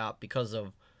worry about because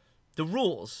of the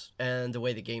rules and the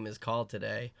way the game is called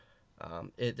today.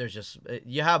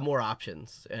 You have more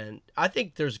options, and I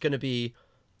think there's going to be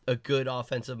a good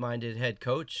offensive-minded head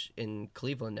coach in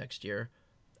Cleveland next year.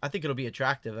 I think it'll be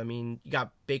attractive. I mean, you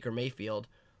got Baker Mayfield.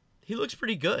 He looks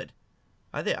pretty good.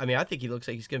 I think he looks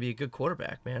like he's going to be a good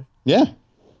quarterback, man. Yeah.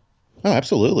 Oh,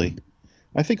 absolutely.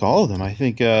 I think all of them. I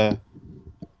think all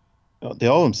of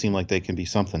them seem like they can be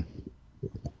something.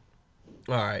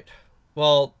 All right.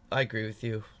 Well, I agree with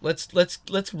you. Let's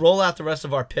roll out the rest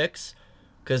of our picks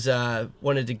because I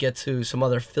wanted to get to some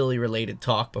other Philly-related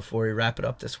talk before we wrap it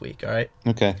up this week, all right?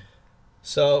 Okay.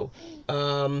 So,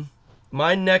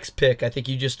 my next pick, I think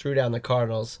you just threw down the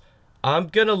Cardinals. I'm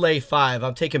going to lay 5.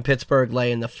 I'm taking Pittsburgh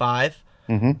laying the 5.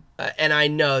 Mm-hmm. And I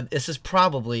know this is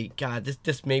probably,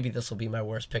 this will be my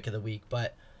worst pick of the week,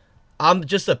 but I'm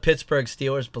just a Pittsburgh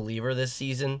Steelers believer this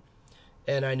season.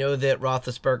 And I know that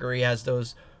Roethlisberger, he has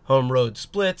those home road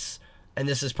splits, and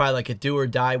this is probably like a do or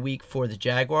die week for the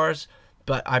Jaguars,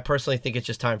 but I personally think it's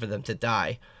just time for them to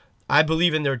die. I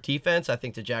believe in their defense. I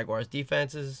think the Jaguars'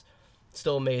 defense is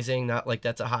still amazing. Not like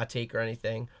that's a hot take or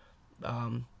anything.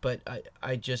 But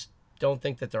I just don't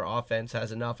think that their offense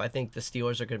has enough. I think the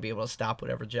Steelers are going to be able to stop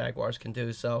whatever Jaguars can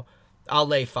do. So I'll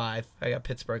lay 5. I got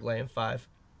Pittsburgh laying 5.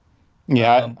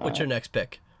 Yeah. What's your next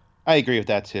pick? I agree with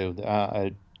that too.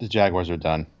 The Jaguars are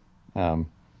done.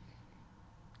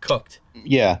 Cooked.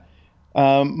 Yeah.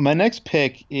 My next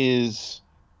pick is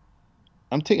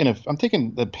I'm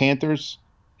taking the Panthers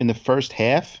in the first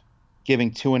half, giving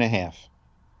 2.5.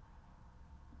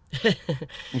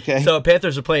 Okay. So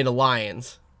Panthers are playing the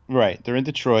Lions. Right. They're in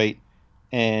Detroit.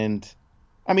 And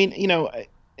I mean,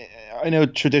 I know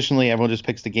traditionally everyone just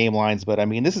picks the game lines, but I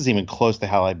mean, this isn't even close to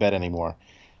how I bet anymore.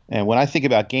 And when I think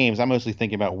about games, I'm mostly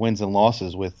thinking about wins and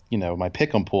losses with, my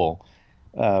pick'em pool.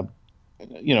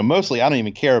 Mostly I don't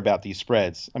even care about these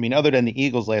spreads. I mean, other than the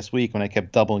Eagles last week when I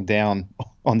kept doubling down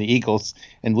on the Eagles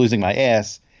and losing my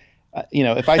ass,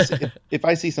 if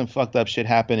I see some fucked up shit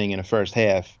happening in the first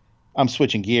half, I'm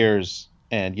switching gears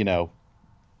and,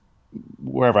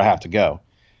 wherever I have to go.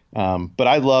 But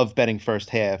I love betting first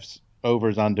halves,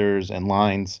 overs, unders, and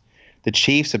lines. The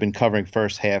Chiefs have been covering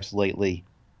first halves lately,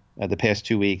 the past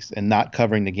 2 weeks, and not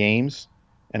covering the games.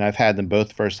 And I've had them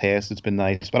both first halves. It's been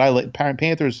nice. But I like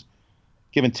Panthers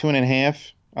giving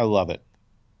 2.5. I love it.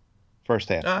 First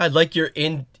half. I like your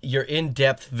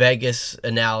in-depth Vegas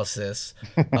analysis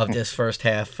of this first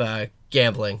half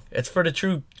gambling. It's for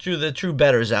the true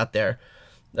bettors out there.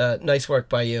 Nice work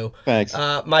by you. Thanks.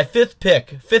 My fifth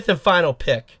and final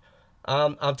pick.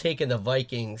 I'm taking the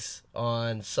Vikings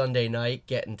on Sunday night,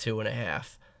 getting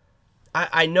 2.5.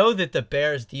 I know that the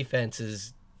Bears defense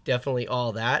is definitely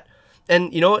all that.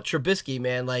 And you know what? Trubisky,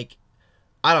 man, like,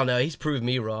 I don't know. He's proved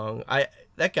me wrong.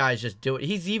 That guy's just doing.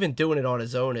 He's even doing it on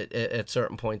his own at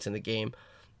certain points in the game.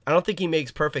 I don't think he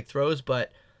makes perfect throws,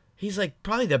 but he's like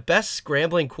probably the best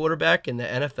scrambling quarterback in the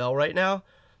NFL right now,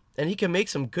 and he can make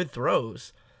some good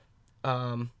throws.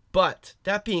 But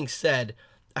that being said,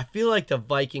 I feel like the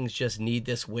Vikings just need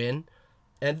this win,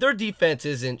 and their defense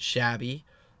isn't shabby.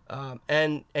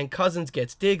 And Cousins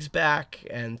gets Diggs back,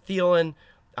 and Thielen.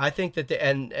 I think that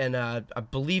I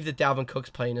believe that Dalvin Cook's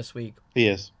playing this week. He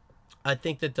is. I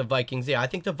think that the Vikings,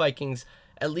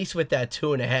 at least with that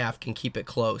 2.5, can keep it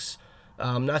close.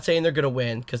 I'm not saying they're going to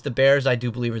win because the Bears, I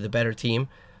do believe, are the better team,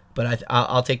 but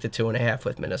I'll take the 2.5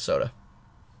 with Minnesota.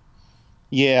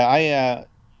 Yeah,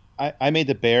 I made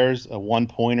the Bears a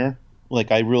 1-pointer.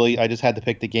 Like I just had to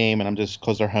pick the game, and I'm just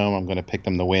because they're home, I'm going to pick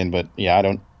them to win. But yeah,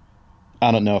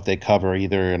 I don't know if they cover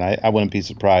either, and I wouldn't be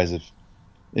surprised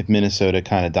if Minnesota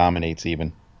kind of dominates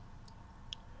even.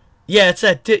 Yeah,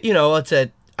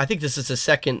 I think this is the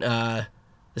second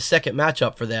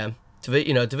matchup for them.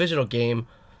 Divisional game.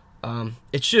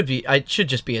 It should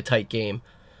just be a tight game,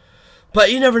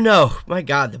 but you never know. My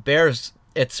God, the Bears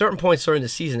at certain points during the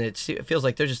season, it feels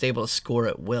like they're just able to score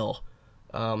at will.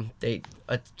 They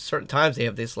at certain times they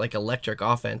have this like electric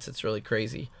offense. It's really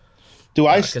crazy. Do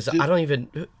I start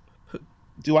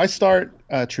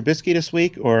Trubisky this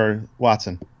week or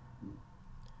Watson?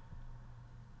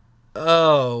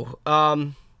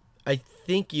 I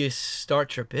think you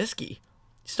start Trubisky.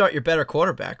 Start your better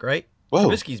quarterback, right? Whoa,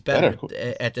 Trubisky's better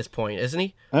at this point, isn't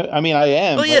he? I mean, I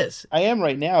am. Well, he is. I am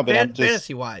right now, but I'm just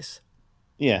fantasy-wise.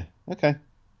 Yeah. Okay.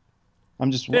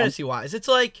 I'm just fantasy-wise. It's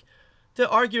like the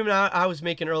argument I was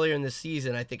making earlier in the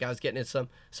season. I think I was getting in some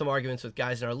arguments with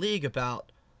guys in our league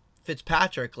about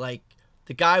Fitzpatrick. Like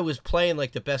the guy was playing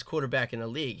like the best quarterback in the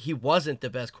league. He wasn't the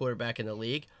best quarterback in the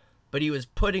league, but he was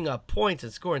putting up points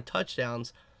and scoring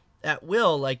touchdowns at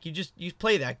will. Like you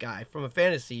play that guy from a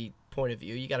fantasy point of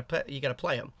view. You got to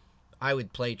play him. I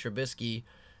would play Trubisky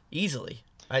easily.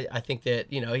 I think that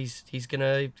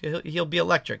he'll be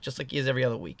electric just like he is every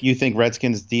other week. You think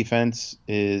Redskins defense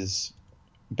is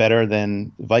better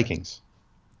than Vikings,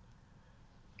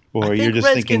 or you're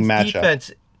just thinking matchup?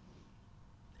 Defense,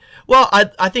 well,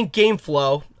 I think game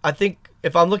flow. I think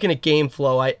if I'm looking at game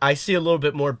flow, I see a little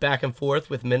bit more back and forth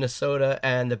with Minnesota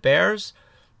and the Bears,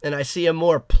 and I see a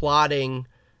more plotting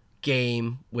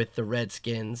game with the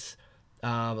Redskins.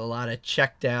 A lot of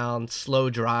check down, slow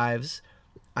drives.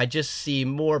 I just see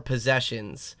more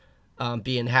possessions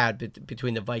being had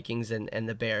between the Vikings and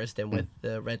the Bears than with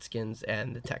the Redskins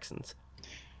and the Texans.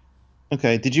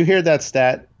 Okay. Did you hear that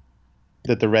stat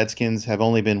that the Redskins have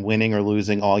only been winning or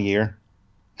losing all year?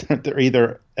 They're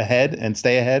either ahead and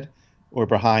stay ahead or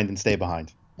behind and stay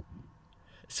behind.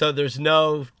 So there's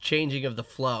no changing of the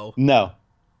flow. No.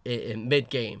 In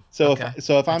mid-game. So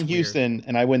if I'm Houston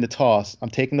and I win the toss, I'm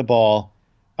taking the ball,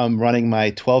 I'm running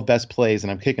my 12 best plays, and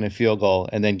I'm kicking a field goal,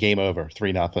 and then game over,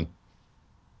 3-0.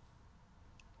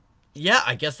 Yeah,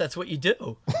 I guess that's what you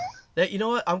do. You know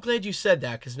what? I'm glad you said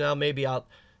that because now maybe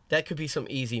that could be some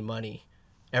easy money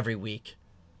every week.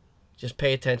 Just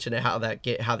pay attention to how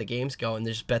the game's going.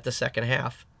 Just bet the second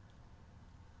half.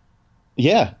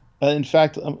 Yeah. In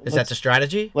fact, is that the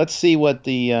strategy? Let's see what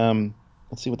the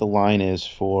line is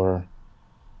for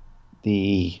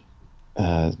the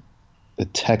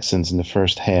Texans in the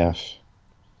first half.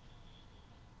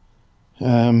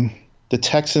 The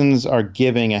Texans are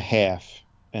giving a half,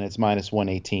 and it's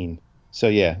 -118. So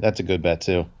yeah, that's a good bet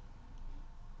too.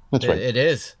 That's right. It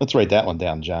is. Let's write that one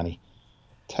down, Johnny.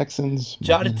 Texans.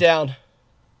 Jot it down.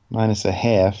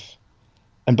 -0.5.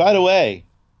 And by the way,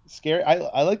 scary.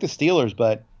 I like the Steelers,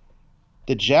 but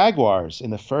the Jaguars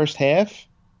in the first half,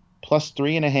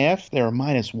 +3.5. They were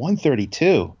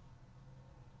 -132.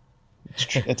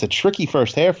 It's a tricky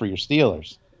first half for your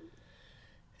Steelers.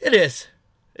 It is.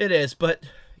 But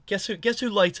guess who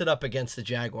lights it up against the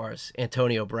Jaguars?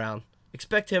 Antonio Brown.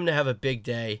 Expect him to have a big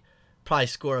day. Probably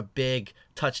score a big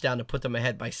touchdown to put them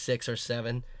ahead by 6 or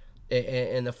 7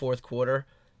 in the fourth quarter.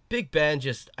 Big Ben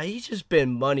he's just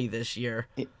been money this year.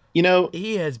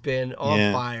 He has been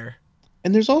on fire.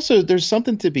 And there's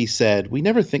something to be said. We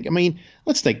never think. I mean,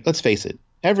 let's face it.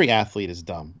 Every athlete is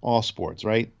dumb. All sports,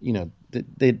 right?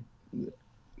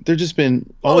 They're just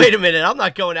been. Wait a minute. I'm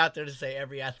not going out there to say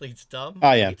every athlete's dumb.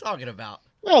 I am. What are you talking about?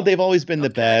 Well, they've always been the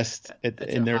best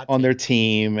on their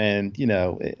team, and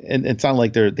and it's not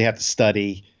like they have to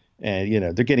study,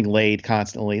 and they're getting laid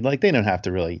constantly. Like they don't have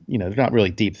to really, they're not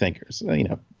really deep thinkers,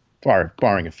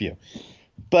 barring a few.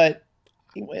 But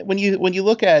when you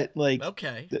look at like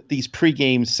Okay. these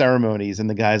pregame ceremonies and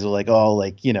the guys are like all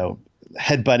like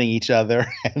headbutting each other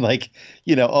and like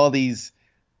all these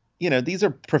these are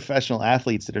professional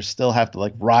athletes that are still have to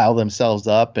like rile themselves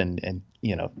up and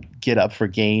get up for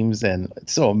games, and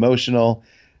it's so emotional.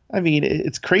 I mean,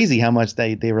 it's crazy how much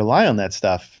they rely on that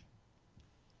stuff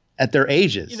at their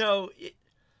ages.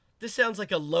 This sounds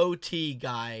like a low T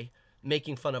guy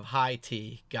making fun of high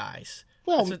T guys.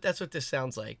 Well, That's what this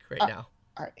sounds like right now.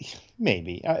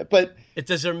 Maybe, but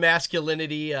Does their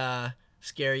masculinity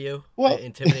scare you, well,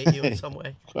 intimidate you in some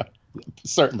way?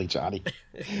 Certainly, Johnny.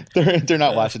 They're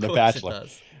not watching The Bachelor.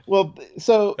 Well,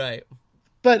 so right.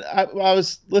 But I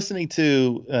was listening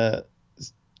to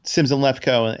Sims and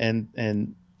Lefko,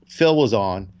 and Phil was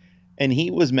on, and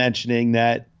he was mentioning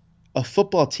that a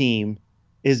football team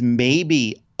is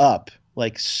maybe up,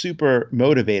 like super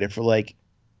motivated for like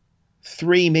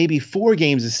 3, maybe 4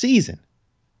 games a season.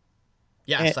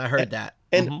 Yes, I heard that.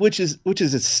 And which is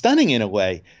stunning in a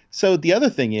way. So the other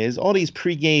thing is all these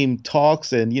pregame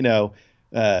talks and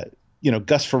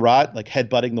Gus Farrat like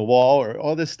headbutting the wall or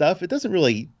all this stuff, it doesn't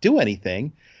really do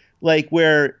anything. Like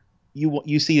where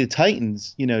you see the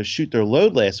Titans, shoot their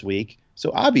load last week.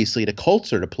 So obviously the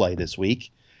Colts are to play this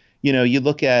week. You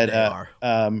look at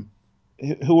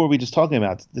who were we just talking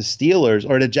about? The Steelers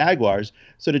or the Jaguars.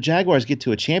 So the Jaguars get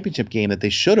to a championship game that they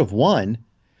should have won.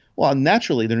 Well,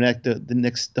 naturally,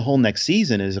 the whole next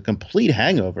season is a complete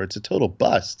hangover. It's a total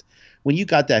bust. When you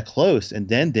got that close and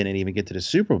then didn't even get to the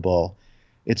Super Bowl,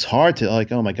 it's hard to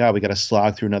like, oh my God, we got to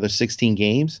slog through another 16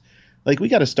 games. Like we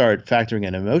got to start factoring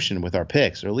in emotion with our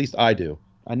picks, or at least I do.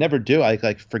 I never do. I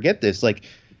like forget this. Like,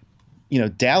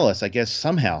 Dallas, I guess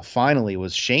somehow finally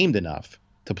was shamed enough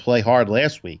to play hard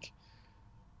last week.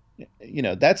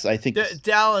 That's I think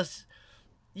Dallas.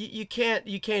 You can't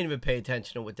even pay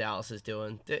attention to what Dallas is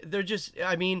doing. They're just,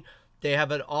 I mean, they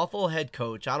have an awful head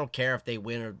coach. I don't care if they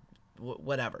win or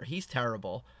whatever. He's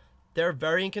terrible. They're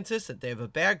very inconsistent. They have a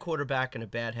bad quarterback and a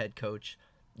bad head coach.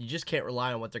 You just can't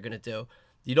rely on what they're going to do.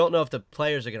 You don't know if the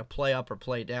players are going to play up or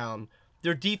play down.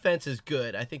 Their defense is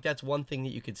good. I think that's one thing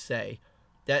that you could say.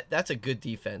 That's a good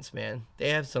defense, man. They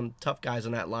have some tough guys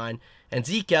on that line. And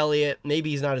Zeke Elliott,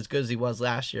 maybe he's not as good as he was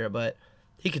last year, but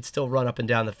he could still run up and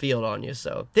down the field on you,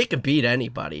 so they could beat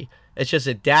anybody. It's just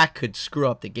that Dak could screw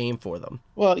up the game for them.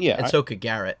 Well, yeah. And so could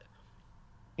Garrett.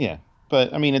 Yeah,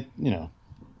 but, I mean,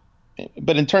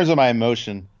 but in terms of my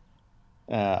emotion,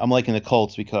 I'm liking the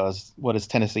Colts because what does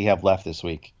Tennessee have left this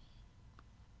week?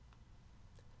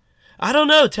 I don't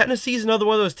know. Tennessee's another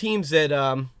one of those teams that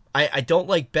I don't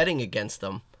like betting against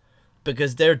them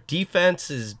because their defense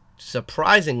is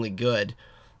surprisingly good.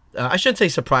 I shouldn't say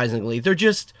surprisingly.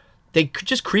 They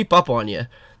just creep up on you.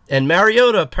 And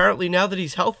Mariota, apparently, now that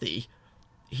he's healthy,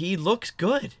 he looks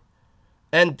good.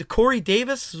 And Corey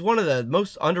Davis is one of the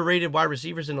most underrated wide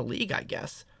receivers in the league, I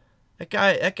guess. That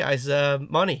guy's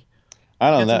money.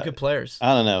 I don't know. Some good players.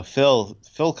 I don't know.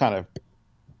 Phil kind of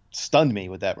stunned me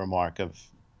with that remark of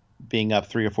being up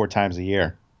 3 or 4 times a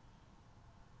year.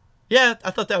 Yeah,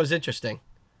 I thought that was interesting.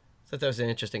 I thought that was an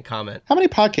interesting comment. How many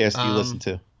podcasts do you listen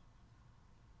to?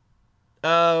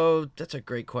 Oh, that's a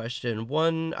great question.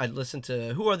 One, I listen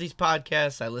to Who Are These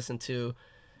Podcasts? I listen to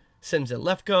Sims and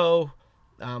Lefko.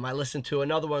 I listen to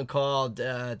another one called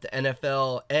the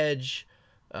NFL Edge.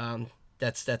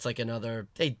 That's like another.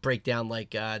 They break down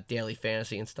like daily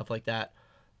fantasy and stuff like that.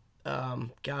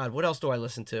 God, what else do I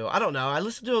listen to? I don't know. I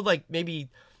listen to like maybe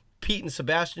Pete and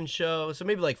Sebastian show, so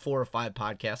maybe like 4 or 5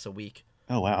 podcasts a week.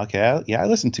 Oh wow, okay, I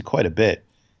listen to quite a bit,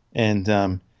 and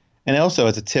also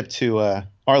as a tip to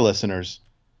our listeners,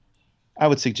 I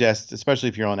would suggest, especially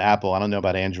if you're on Apple, I don't know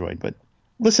about Android, but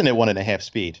listen at 1.5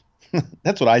 speed.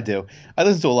 That's what I do. I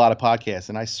listen to a lot of podcasts,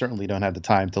 and I certainly don't have the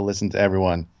time to listen to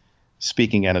everyone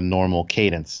speaking at a normal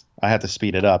cadence. I have to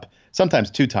speed it up,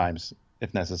 sometimes 2 times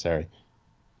if necessary.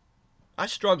 I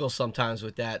struggle sometimes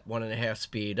with that 1.5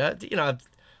 speed.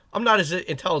 I'm not as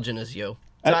intelligent as you.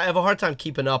 So I have a hard time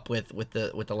keeping up with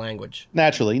the language.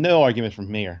 Naturally, no argument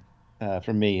from me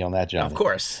on that, John. Of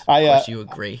course you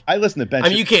agree. I listen to Ben. I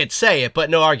mean, you can't say it, but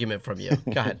no argument from you.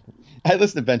 Go ahead. I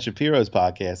listen to Ben Shapiro's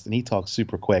podcast, and he talks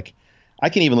super quick. I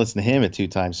can even listen to him at 2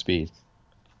 times speed.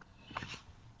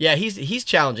 Yeah, he's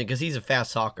challenging because he's a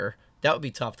fast talker. That would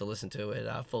be tough to listen to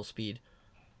at full speed.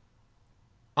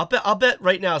 I'll bet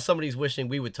right now somebody's wishing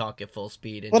we would talk at full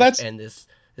speed and just end this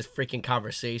freaking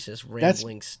conversation, this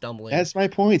rambling, stumbling. That's my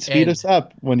point. Speed us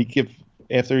up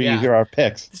after you hear our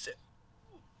picks.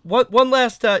 One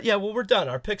last, we're done.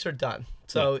 Our picks are done.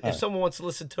 So if someone wants to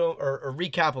listen to them or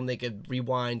recap them, they could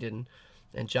rewind and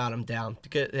and jot them down.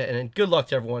 And good luck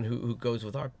to everyone who goes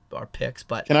with our picks.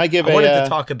 But Can I give I a? wanted to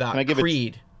talk about can I give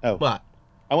Creed. Oh, What?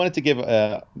 I wanted to give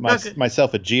Okay.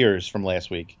 myself a jeers from last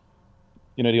week.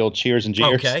 You know the old cheers and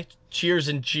jeers. Okay. Cheers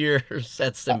and jeers.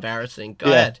 That's embarrassing. Go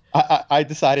Yeah, ahead. I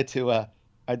decided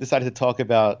to talk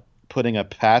about putting a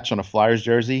patch on a Flyers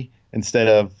jersey instead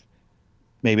of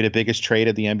maybe the biggest trade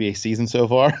of the NBA season so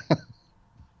far.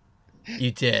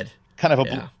 You did. Kind of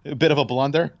Yeah. a bit of a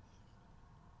blunder.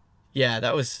 Yeah,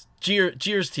 that was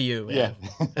cheers to you, man.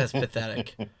 Yeah. That's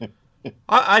pathetic.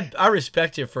 I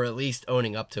respect you for at least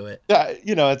owning up to it.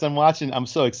 You know, as I'm watching, I'm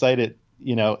so excited.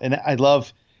 You know, and I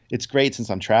love. It's great since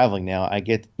I'm traveling now. I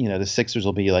get, you know, the Sixers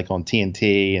will be like on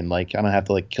TNT, and like I don't have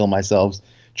to like kill myself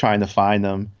trying to find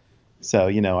them. So,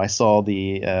 you know, I saw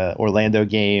the Orlando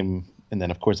game, and then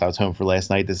of course I was home for last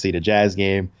night to see the Jazz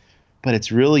game. But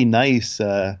it's really nice.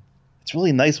 It's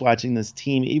really nice watching this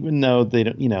team, even though they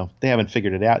don't, you know, they haven't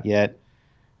figured it out yet.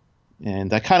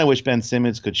 And I kind of wish Ben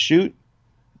Simmons could shoot,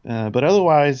 but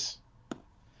otherwise,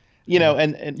 you know,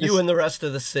 and You and the rest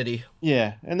of the city.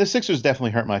 yeah, and the Sixers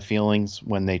definitely hurt my feelings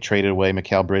when they traded away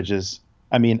Mikal Bridges.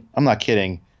 I mean, I'm not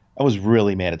kidding. I was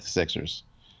really mad at the Sixers,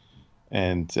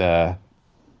 and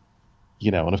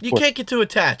you know, and of You course, can't get too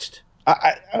attached.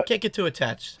 I Can't get too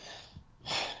attached.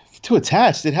 too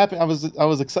attached. It happened. I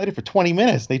was excited for 20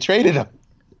 minutes. They traded him.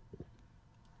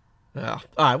 Yeah.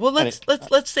 All right. Well,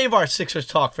 let's save our Sixers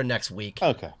talk for next week.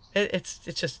 Okay. It's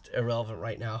just irrelevant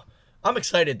right now. I'm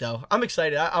excited though. I'm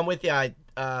excited. I'm with you.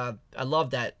 I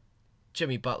love that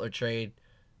Jimmy Butler trade.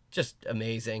 Just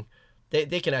amazing.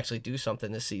 They can actually do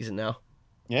something this season now.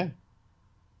 Yeah.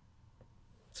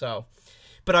 So,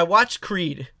 but I watched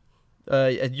Creed.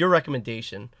 At your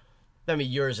recommendation. I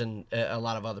mean, yours and a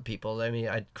lot of other people. I mean,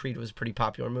 Creed was a pretty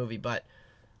popular movie, but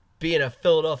being a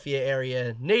Philadelphia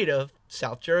area native,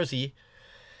 South Jersey,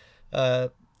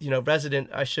 resident,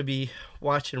 I should be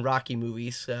watching Rocky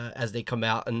movies as they come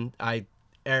out, and I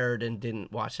erred and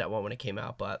didn't watch that one when it came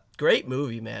out. But great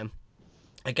movie, man.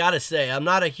 I gotta say, I'm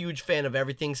not a huge fan of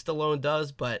everything Stallone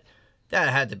does, but that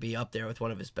had to be up there with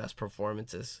one of his best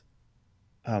performances.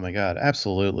 Oh my God,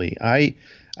 absolutely. I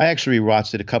actually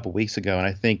rewatched it a couple weeks ago, and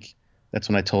I think that's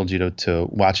when I told you to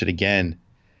watch it again.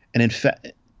 And in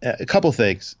fact, a couple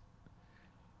things.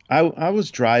 I was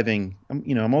driving.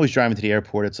 I'm always driving to the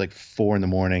airport. It's like 4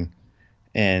 a.m,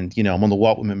 and I'm on the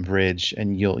Walt Whitman Bridge,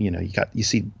 and you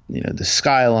see the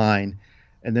skyline,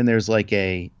 and then there's like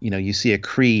you see a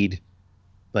Creed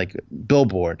like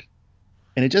billboard,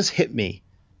 and it just hit me,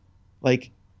 like.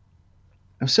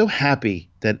 I'm so happy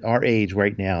that our age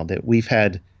right now that we've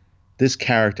had this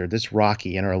character, this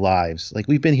Rocky in our lives. Like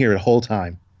we've been here the whole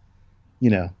time.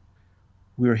 We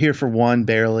were here for 1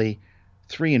 barely,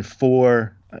 3 and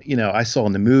 4. I saw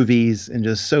in the movies and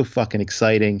just so fucking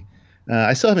exciting.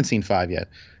 I still haven't seen 5 yet,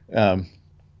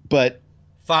 but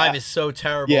 5 is so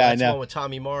terrible. Yeah, That's I know. one with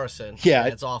Tommy Morrison. Yeah.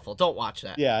 It's awful. Don't watch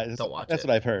that. yeah, Don't watch that's it.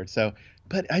 what I've heard. So,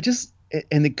 but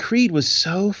and the Creed was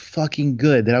so fucking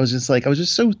good that I was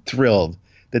just so thrilled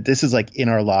that this is like in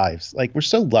our lives. Like we're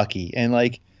so lucky, and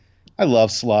like I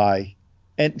love Sly,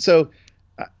 and so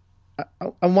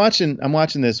I'm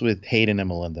watching this with Hayden and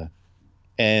Melinda,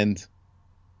 and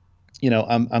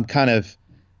I'm kind of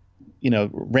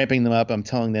ramping them up. I'm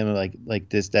telling them like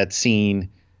that scene,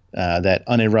 that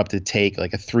uninterrupted take,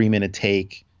 like a 3-minute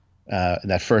take,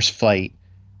 that first fight,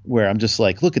 where I'm just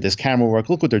like, look at this camera work,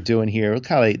 look what they're doing here, look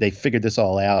how they figured this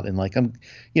all out, and like I'm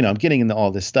getting into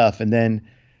all this stuff, and then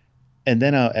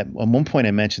at one point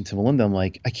I mentioned to Melinda, I'm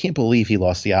like, I can't believe he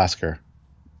lost the Oscar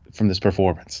from this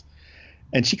performance,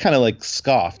 and she kind of like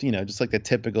scoffed, just like the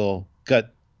typical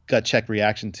gut check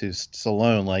reaction to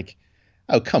Stallone, like,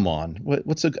 oh come on,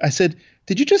 I said,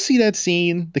 did you just see that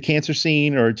scene, the cancer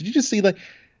scene, or did you just see like,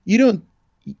 you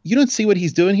don't see what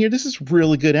he's doing here? This is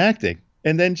really good acting.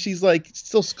 And then she's like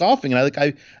still scoffing,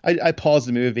 and I paused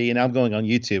the movie, and I'm going on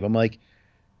YouTube. I'm like,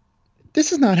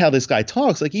 this is not how this guy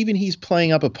talks. Like even he's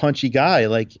playing up a punchy guy.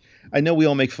 Like I know we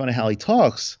all make fun of how he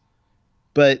talks,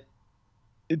 but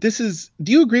do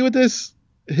you agree with this?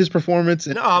 His performance?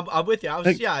 No, I'm with you. I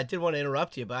didn't want to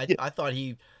interrupt you, but I thought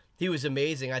he was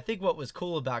amazing. I think what was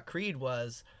cool about Creed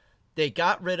was they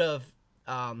got rid of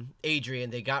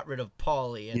Adrian, they got rid of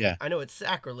Paulie, and Yeah. I know it's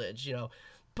sacrilege,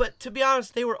 but to be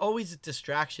honest, they were always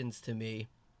distractions to me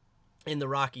in the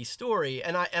Rocky story,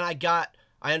 and I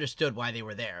understood why they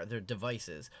were there, their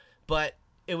devices, but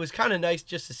it was kind of nice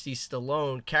just to see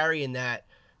Stallone carrying that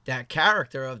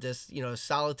character of this,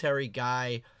 solitary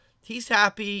guy. He's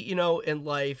happy, in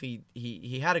life.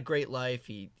 He had a great life.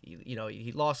 He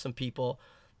lost some people,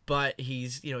 but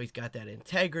he's got that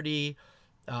integrity.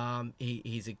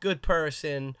 He's a good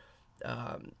person.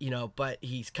 But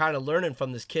he's kind of learning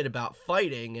from this kid about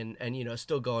fighting and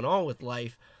still going on with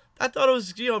life. I thought it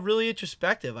was, really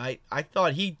introspective. I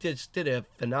thought he just did a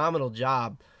phenomenal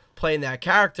job playing that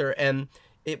character, and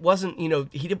it wasn't,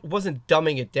 he wasn't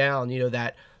dumbing it down,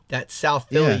 that South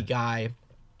Philly guy.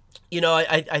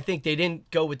 I think they didn't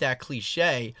go with that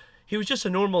cliche. He was just a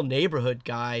normal neighborhood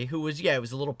guy who was, it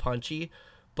was a little punchy,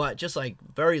 but just like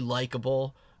very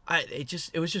likable.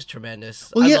 It was just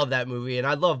tremendous. I love that movie, and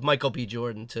I love Michael B.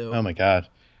 Jordan too. Oh my God.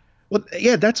 Well,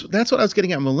 yeah, that's what I was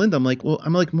getting at Melinda. I'm like,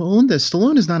 Melinda,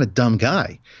 Stallone is not a dumb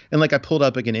guy. And like I pulled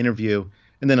up like an interview,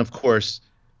 and then of course,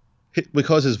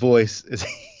 because his voice is,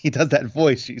 he does that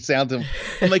voice, you sound him.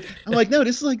 I'm like, no,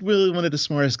 this is like really one of the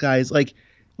smartest guys. Like,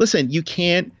 listen, you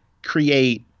can't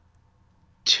create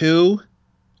two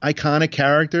iconic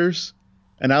characters.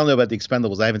 And I don't know about the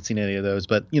Expendables. I haven't seen any of those,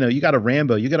 but you got a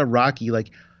Rambo, you got a Rocky, like.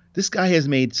 This guy has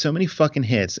made so many fucking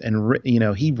hits, and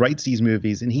he writes these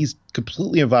movies, and he's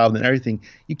completely involved in everything.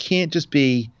 You can't just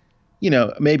be,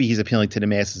 maybe he's appealing to the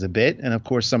masses a bit, and of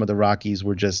course some of the Rockies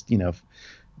were just,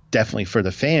 definitely for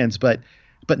the fans. But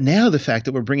now the fact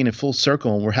that we're bringing it full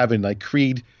circle and we're having like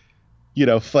Creed,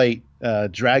 fight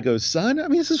Drago's son. I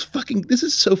mean, this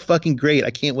is so fucking great.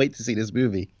 I can't wait to see this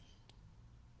movie.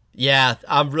 Yeah,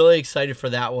 I'm really excited for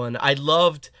that one. I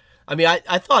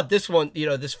thought this one,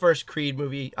 this first Creed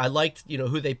movie, I liked,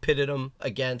 who they pitted him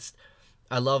against.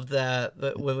 I loved the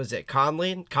what was it,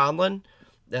 Conlon,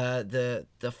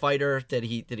 the fighter that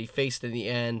he faced in the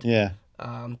end. Yeah.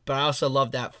 But I also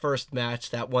loved that first match,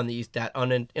 that one that used that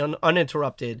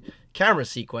uninterrupted camera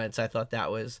sequence. I thought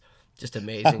that was just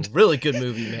amazing. Really good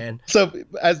movie, man. So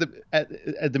as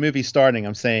the movie starting,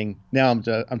 I'm saying now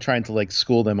I'm trying to like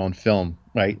school them on film,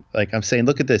 right? Like I'm saying,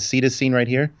 look at this, see this scene right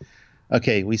here.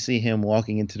 Okay, we see him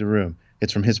walking into the room.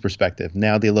 It's from his perspective.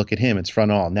 Now they look at him. It's front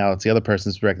all. Now it's the other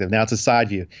person's perspective. Now it's a side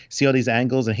view. See all these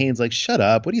angles? And Haynes like, shut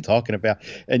up. What are you talking about?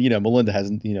 And, Melinda has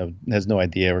no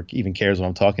idea or even cares what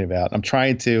I'm talking about. I'm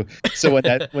trying to. So when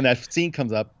that scene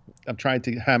comes up, I'm trying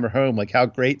to hammer home like how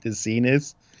great this scene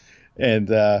is.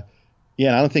 And, I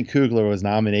don't think Coogler was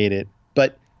nominated.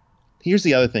 But here's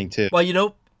the other thing, too.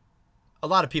 Well, a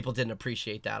lot of people didn't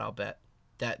appreciate that, I'll bet.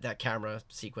 That camera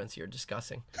sequence you're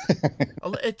discussing.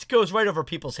 It goes right over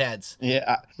people's heads.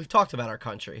 Yeah. We've talked about our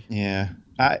country. Yeah.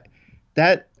 I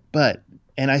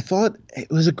thought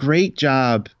it was a great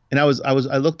job. And I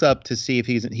looked up to see if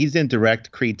he didn't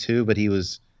direct Creed 2, but he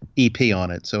was EP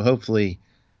on it. So hopefully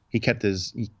he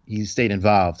stayed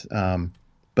involved.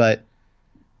 But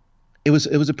it was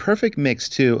a perfect mix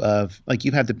too of like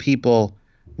you have the people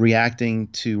reacting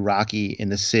to Rocky in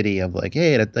the city of like,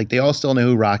 hey, like they all still know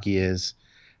who Rocky is.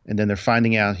 And then they're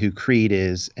finding out who Creed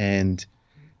is, and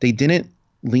they didn't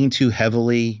lean too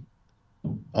heavily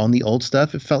on the old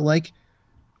stuff. It felt like,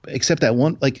 except that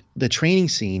one, like the training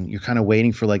scene, you're kind of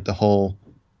waiting for like the whole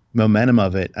momentum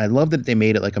of it. I love that they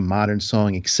made it like a modern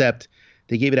song, except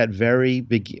they gave it at very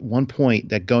big one point,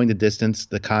 that Going the Distance,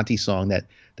 the Conti song, that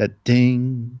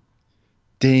ding,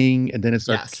 ding, and then it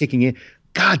starts kicking in.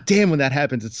 God damn, when that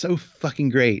happens, it's so fucking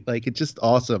great. Like, it's just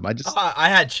awesome. I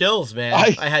had chills, man.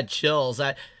 I had chills.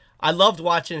 I loved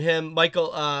watching him,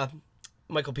 Michael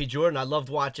P. Jordan. I loved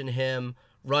watching him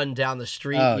run down the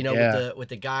street, with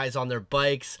the guys on their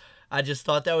bikes. I just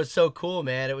thought that was so cool,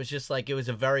 man. It was just like, it was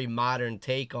a very modern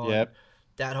take on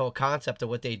that whole concept of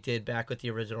what they did back with the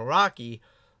original Rocky.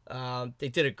 They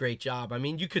did a great job. I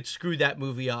mean, you could screw that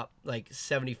movie up like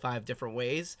 75 different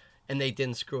ways, and they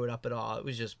didn't screw it up at all. It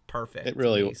was just perfect. It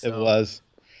really it was.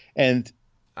 And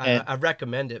I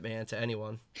recommend it, man, to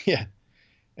anyone. Yeah.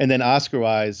 And then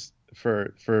Oscar-wise,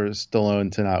 for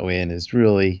Stallone to not win is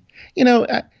really,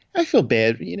 I feel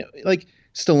bad. Like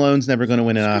Stallone's never going to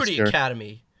win an Oscar. Screw the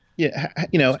Academy. Yeah.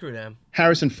 Screw them.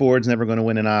 Harrison Ford's never going to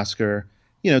win an Oscar.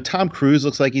 Tom Cruise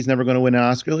looks like he's never going to win an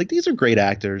Oscar. Like, these are great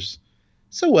actors.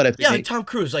 So what if like Tom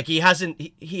Cruise, like he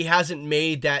hasn't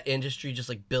made that industry just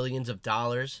like billions of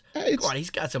dollars. Come on, he's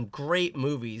got some great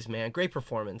movies, man. Great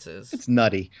performances. It's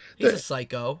nutty. He's a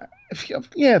psycho.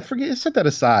 Yeah, set that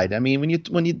aside. I mean, when you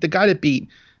the guy that beat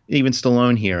even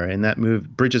Stallone here in that movie,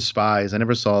 Bridge of Spies, I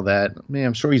never saw that. Man,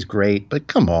 I'm sure he's great, but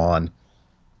come on,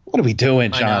 what are we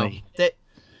doing, Johnny?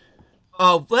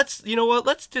 Let's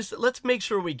make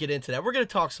sure we get into that. We're gonna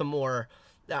talk some more.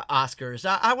 Oscars.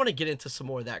 I want to get into some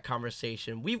more of that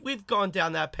conversation. We've gone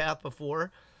down that path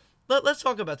before. Let's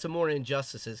talk about some more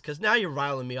injustices, because now you're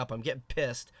riling me up. I'm getting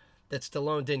pissed that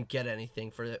Stallone didn't get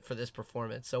anything for this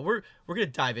performance. So we're gonna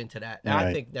dive into that. And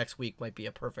I think next week might be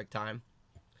a perfect time.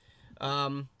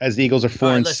 As the Eagles are 4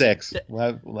 right, and listen, 6,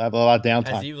 we'll have a lot of As the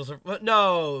downtime. Eagles are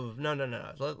no.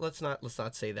 Let's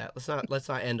not say that. Let's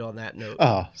not end on that note.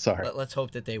 Oh, sorry. Let's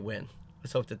hope that they win.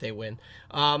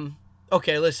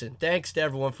 Okay, listen. Thanks to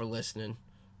everyone for listening.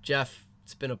 Jeff,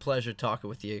 it's been a pleasure talking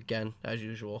with you again, as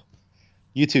usual.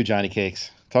 You too, Johnny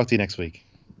Cakes. Talk to you next week.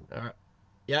 All right.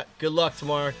 Yeah. Good luck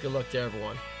tomorrow. Good luck to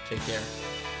everyone. Take care.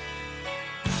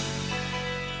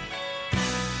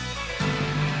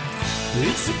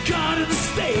 It's a god in the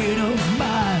state of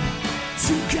mind.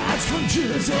 Two guys from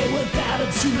Jersey with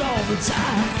attitude all the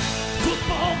time.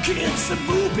 Football kids and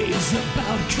movies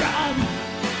about crime.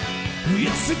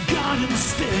 It's a god in the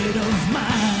state of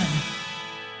mind.